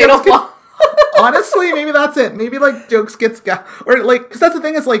a fatal flaw? Honestly, maybe that's it. Maybe, like, Dokes gets or, like, because that's the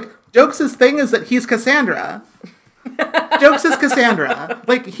thing is, like, Dokes' thing is that he's Cassandra. Dokes is Cassandra.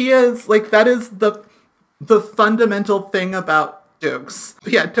 Like, he is, like, that is the fundamental thing about Dokes.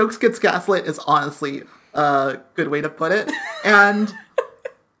 But yeah, Dokes gets gaslit is honestly a good way to put it. And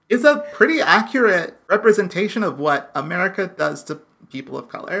is a pretty accurate representation of what America does to people of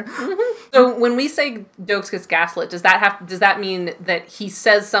color. So when we say Dokes gets gaslit, does that mean that he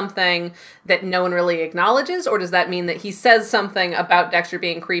says something that no one really acknowledges, or does that mean that he says something about Dexter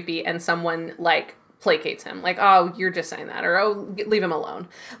being creepy and someone, like, placates him? Like, oh, you're just saying that, or oh, leave him alone.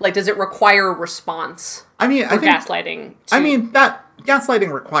 Like, does it require a response? I think gaslighting. That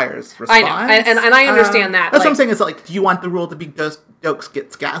gaslighting requires response. I know, and I understand that. That's what I'm saying. Is, like, do you want the rule to be Dokes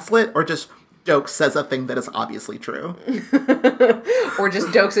gets gaslit, or just Dokes says a thing that is obviously true, or just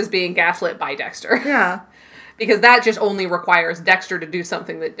Dokes is being gaslit by Dexter? Yeah. Because that just only requires Dexter to do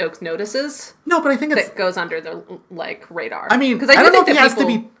something that Dokes notices. No, but I think that goes under the, like, radar. I mean, I don't know if he has to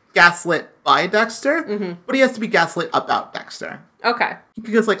be gaslit by Dexter, but he has to be gaslit about Dexter. Okay.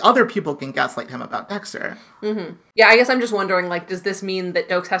 Because, like, other people can gaslight him about Dexter. Yeah, I guess I'm just wondering, like, does this mean that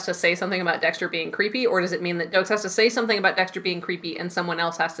Dokes has to say something about Dexter being creepy, or does it mean that Dokes has to say something about Dexter being creepy and someone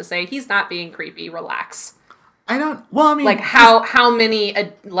else has to say, he's not being creepy, relax? Like, how many,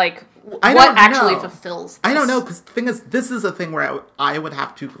 like, what actually fulfills this? I don't know, because the thing is, this is a thing where I would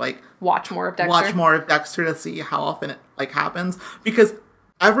have to, like... Watch more of Dexter to see how often it, like, happens. Because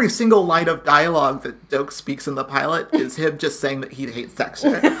every single line of dialogue that Dokes speaks in the pilot is him just saying that he hates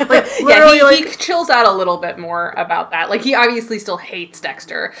Dexter. Like, he chills out a little bit more about that. Like, he obviously still hates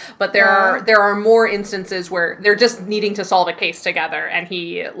Dexter, but there are more instances where they're just needing to solve a case together, and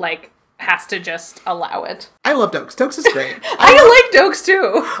he, like, has to just allow it. I love Dokes. Dokes is great. I like Dokes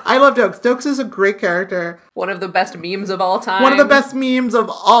too. I love Dokes. Dokes is a great character. One of the best memes of all time.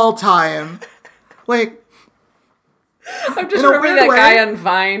 Like, I'm just remembering that guy on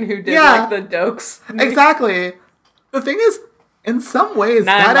Vine who did, like, the Dokes. Exactly. The thing is, In some ways,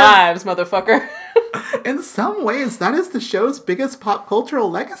 9 lives, motherfucker. In some ways, that is the show's biggest pop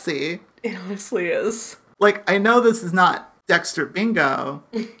cultural legacy. It honestly is. Like, I know this is not Dexter Bingo,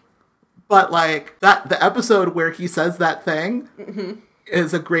 but like the episode where he says that thing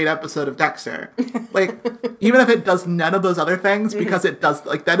is a great episode of Dexter. Like, even if it does none of those other things, because it does,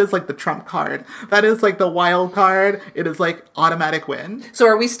 like, that is like the trump card. That is like the wild card. It is like automatic win. So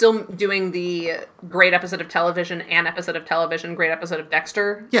are we still doing the great episode of television and episode of television, great episode of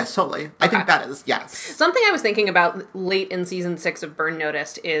Dexter? Yes, totally. Okay. I think that is, yes. Something I was thinking about late in season 6 of Burn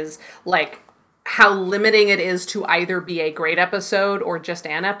Noticed is, like, how limiting it is to either be a great episode or just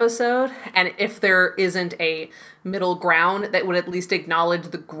an episode, and if there isn't a middle ground that would at least acknowledge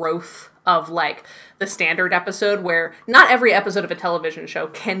the growth of, like, the standard episode, where not every episode of a television show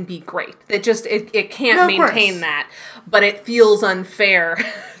can be great. It just, it can't maintain that, but it feels unfair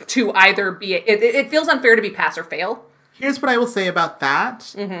to either be, it feels unfair to be pass or fail. Here's what I will say about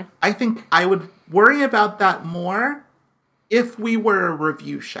that. I think I would worry about that more if we were a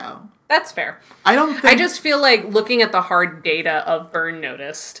review show. That's fair. I just feel like looking at the hard data of Burn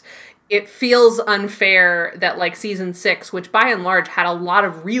Noticed, it feels unfair that, like, season 6, which by and large had a lot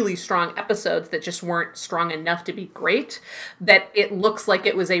of really strong episodes that just weren't strong enough to be great, that it looks like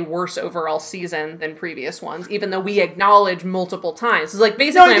it was a worse overall season than previous ones, even though we acknowledge multiple times. It's like,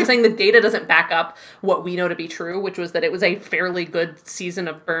 basically, I'm saying the data doesn't back up what we know to be true, which was that it was a fairly good season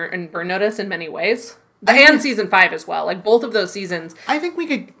of Burn Notice in many ways. And season 5 as well. Like, both of those seasons. I think we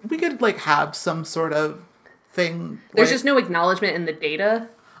could like have some sort of thing. There's just no acknowledgement in the data.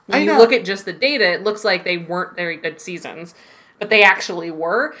 When you look at just the data, it looks like they weren't very good seasons, but they actually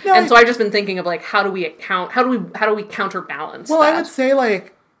were. So I've just been thinking of, like, how do we counterbalance that? I would say,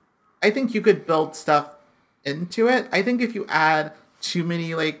 like, I think you could build stuff into it. I think if you add too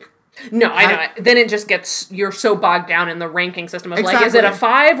many, like, no, I know. Then it just gets, you're so bogged down in the ranking system of, like, is it a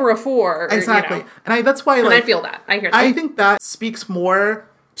 5 or a 4? Or, exactly. You know. And that's why, like... And I feel that. I hear that. I think that speaks more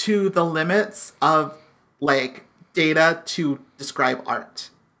to the limits of, like, data to describe art.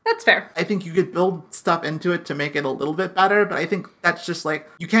 That's fair. I think you could build stuff into it to make it a little bit better, but I think that's just, like,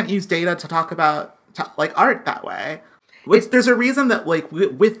 you can't use data to talk about, like, art that way. There's a reason that, like,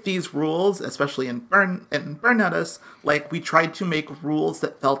 with these rules, especially in Burn Notice, like, we tried to make rules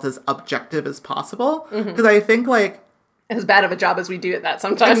that felt as objective as possible. Because I think, like... as bad of a job as we do at that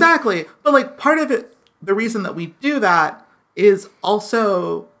sometimes. Exactly. But, like, part of it, the reason that we do that is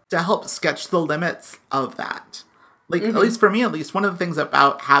also to help sketch the limits of that. Like, at least for me, at least, one of the things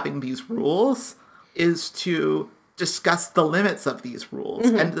about having these rules is to discuss the limits of these rules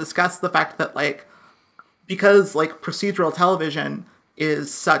and discuss the fact that, like, because, like, procedural television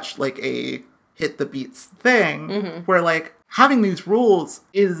is such, like, a hit the beats thing, where, like, having these rules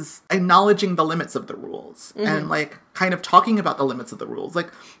is acknowledging the limits of the rules and, like, kind of talking about the limits of the rules. Like,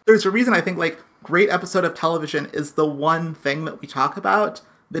 there's a reason I think, like, great episode of television is the one thing that we talk about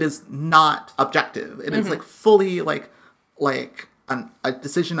that is not objective. It is, like, fully, like a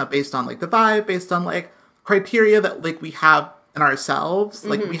decision based on, like, the vibe, based on, like, criteria that, like, we have in ourselves.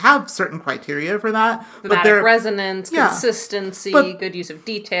 Like, we have certain criteria for that. Thematic resonance, consistency, good use of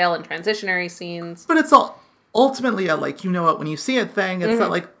detail, and transitionary scenes. But it's all ultimately a, like, you know it when you see it thing. It's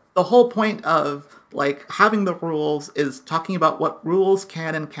not, like, the whole point of, like, having the rules is talking about what rules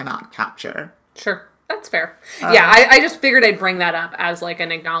can and cannot capture. Sure. That's fair. I just figured I'd bring that up as, like,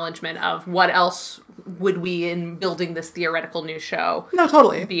 an acknowledgement of what else would we, in building this theoretical new show,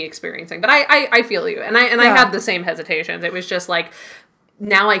 be experiencing. But I feel you. And I had the same hesitations. It was just, like,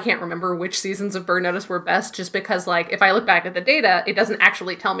 now I can't remember which seasons of Burn Notice were best, just because, like, if I look back at the data, it doesn't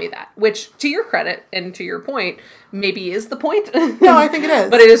actually tell me that. Which, to your credit, and to your point, maybe is the point. No, I think it is.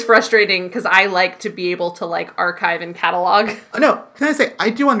 But it is frustrating, because I like to be able to, like, archive and catalog. No, can I say,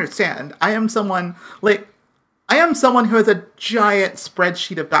 I do understand. I am someone who has a giant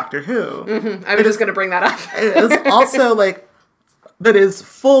spreadsheet of Doctor Who. I was just going to bring that up. It is also, like, that is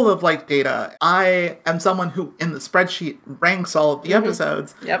full of, like, data. I am someone who, in the spreadsheet, ranks all of the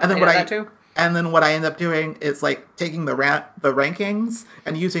episodes. Yep, and then and then what I end up doing is, like, taking the rankings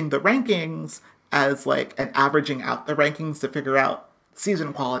and using the rankings as, like, and averaging out the rankings to figure out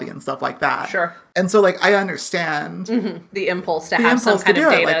season quality and stuff like that. Sure. And so, like, I understand the impulse to have some kind of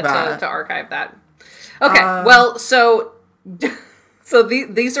data like to archive that. Okay, well, so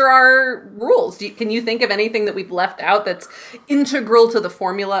these are our rules. Can you think of anything that we've left out that's integral to the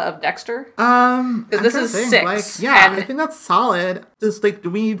formula of Dexter? Because this is 6. Like, I think that's solid. Just, like, do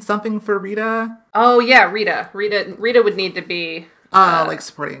we need something for Rita? Oh, yeah, Rita. Rita would need to be... like,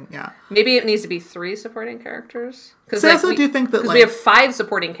 supporting, Maybe it needs to be 3 supporting characters. Because I also do think that, like... we have 5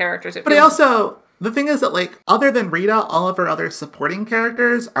 supporting characters. But I also... the thing is that, like, other than Rita, all of her other supporting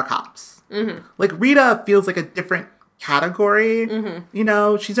characters are cops. Mm-hmm. Like, Rita feels like a different category. Mm-hmm. You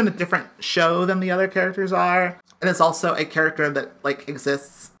know, she's in a different show than the other characters are. And it's also a character that, like,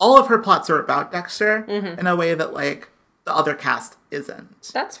 exists. All of her plots are about Dexter in a way that, like, the other cast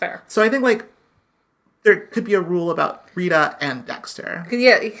isn't. That's fair. So I think, like, there could be a rule about Rita and Dexter.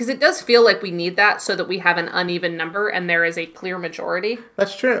 Yeah, because it does feel like we need that so that we have an uneven number and there is a clear majority.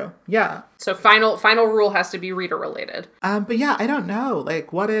 That's true. Yeah. So final rule has to be Rita related. But yeah, I don't know.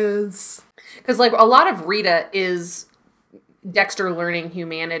 Like, what is... Because, like, a lot of Rita is Dexter learning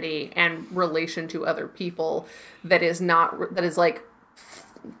humanity and relation to other people that is like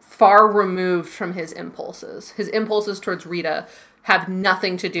far removed from his impulses. His impulses towards Rita have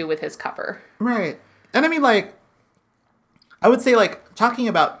nothing to do with his cover. Right. And I mean, like, I would say, like, talking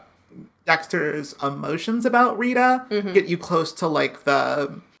about Dexter's emotions about Rita get you close to, like,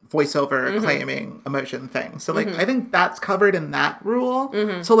 the voiceover claiming emotion thing. So, like, I think that's covered in that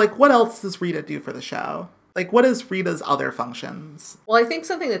rule. So, like, what else does Rita do for the show? Like, what is Rita's other functions? Well, I think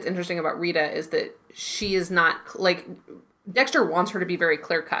something that's interesting about Rita is that she is not, like, Dexter wants her to be very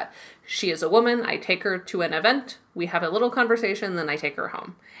clear-cut. She is a woman. I take her to an event. We have a little conversation, then I take her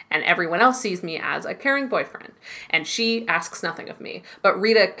home. And everyone else sees me as a caring boyfriend. And she asks nothing of me. But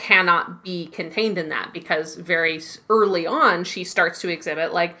Rita cannot be contained in that because very early on, she starts to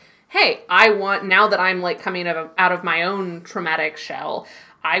exhibit, like, hey, I want, now that I'm, like, coming out of my own traumatic shell,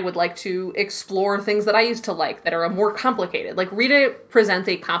 I would like to explore things that I used to like that are more complicated. Like, Rita presents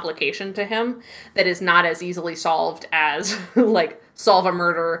a complication to him that is not as easily solved as, like, solve a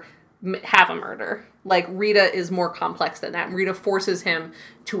murder, have a murder. Like, Rita is more complex than that. Rita forces him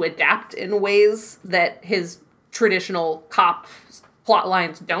to adapt in ways that his traditional cop plot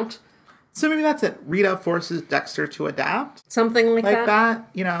lines don't. So maybe that's it. Rita forces Dexter to adapt. Something like that. Like that,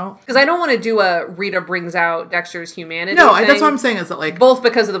 you know? Because I don't want to do a Rita brings out Dexter's humanity No, thing, that's what I'm saying is that, like... both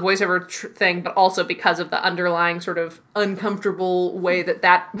because of the voiceover thing, but also because of the underlying sort of uncomfortable way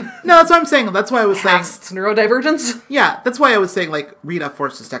that... No, that's what I'm saying. That's why I was saying... neurodivergence. Yeah, that's why I was saying, like, Rita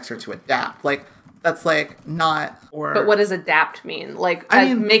forces Dexter to adapt. Like, that's, like, not... or. But what does adapt mean? Like, I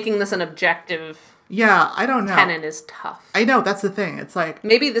mean, making this an objective... Yeah, I don't know. Tenet is tough. I know, that's the thing. It's like...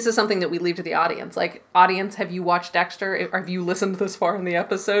 Maybe this is something that we leave to the audience. Like, audience, have you watched Dexter? Have you listened this far in the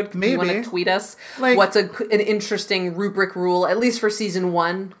episode? Maybe. Do you want to tweet us? Like, what's an interesting rubric rule, at least for season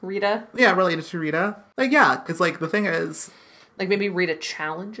 1, Rita? Yeah, related to Rita. Like, yeah, because, like, the thing is... Like, maybe Rita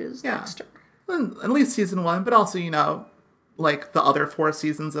challenges Dexter? At least season 1, but also, you know, like, the other 4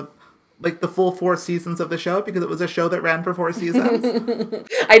 seasons of... Like, the full 4 seasons of the show, because it was a show that ran for 4 seasons.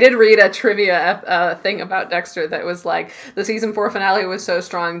 I did read a trivia thing about Dexter that was like, the season 4 finale was so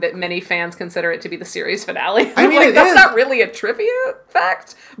strong that many fans consider it to be the series finale. I mean, like, that's not really a trivia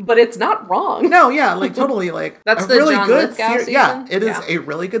fact, but it's not wrong. No, yeah, like, totally, like... That's the really John good Lithgow season? Yeah, it is a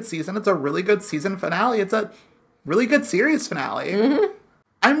really good season. It's a really good season finale. It's a really good series finale. Mm-hmm.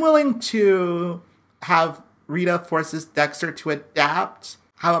 I'm willing to have Rita forces Dexter to adapt...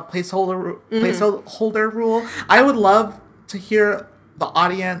 have a placeholder rule. I would love to hear the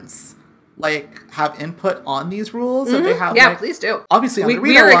audience, like, have input on these rules. Mm-hmm. That they have, like, please do. Obviously, on the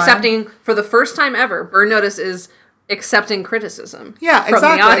Rita we are line, accepting, for the first time ever, Burn Notice is accepting criticism from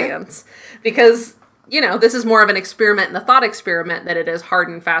the audience. Because, you know, this is more of an experiment and a thought experiment than it is hard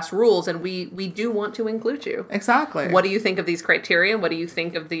and fast rules, and we do want to include you. Exactly. What do you think of these criteria? What do you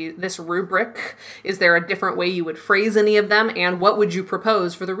think of this rubric? Is there a different way you would phrase any of them? And what would you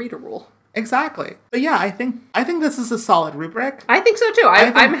propose for the Rita rule? Exactly. But yeah, I think this is a solid rubric. I think so too.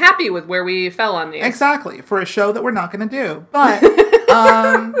 I'm happy with where we fell on these. Exactly. For a show that we're not going to do. But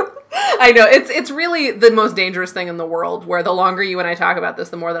I know it's really the most dangerous thing in the world, where the longer you and I talk about this,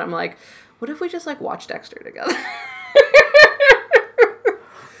 the more that I'm like, what if we just, like, watch Dexter together?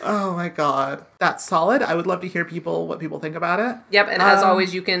 Oh my god. That's solid. I would love to hear what people think about it. Yep, and as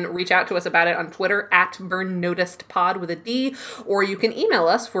always, you can reach out to us about it on Twitter at BurnNoticedPod with a D, or you can email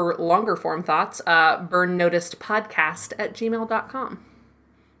us for longer form thoughts, burnnoticedpodcast@gmail.com.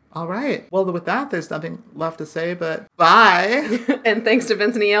 All right. Well, with that, there's nothing left to say, but bye. And thanks to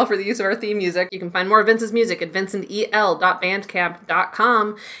Vincent E.L. for the use of our theme music. You can find more of Vince's music at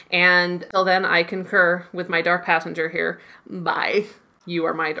vincentel.bandcamp.com. And till then, I concur with my dark passenger here. Bye. You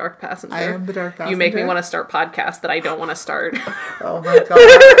are my dark passenger. I am the dark passenger. You make me want to start podcasts that I don't want to start. Oh my god.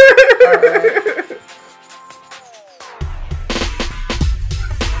 All right.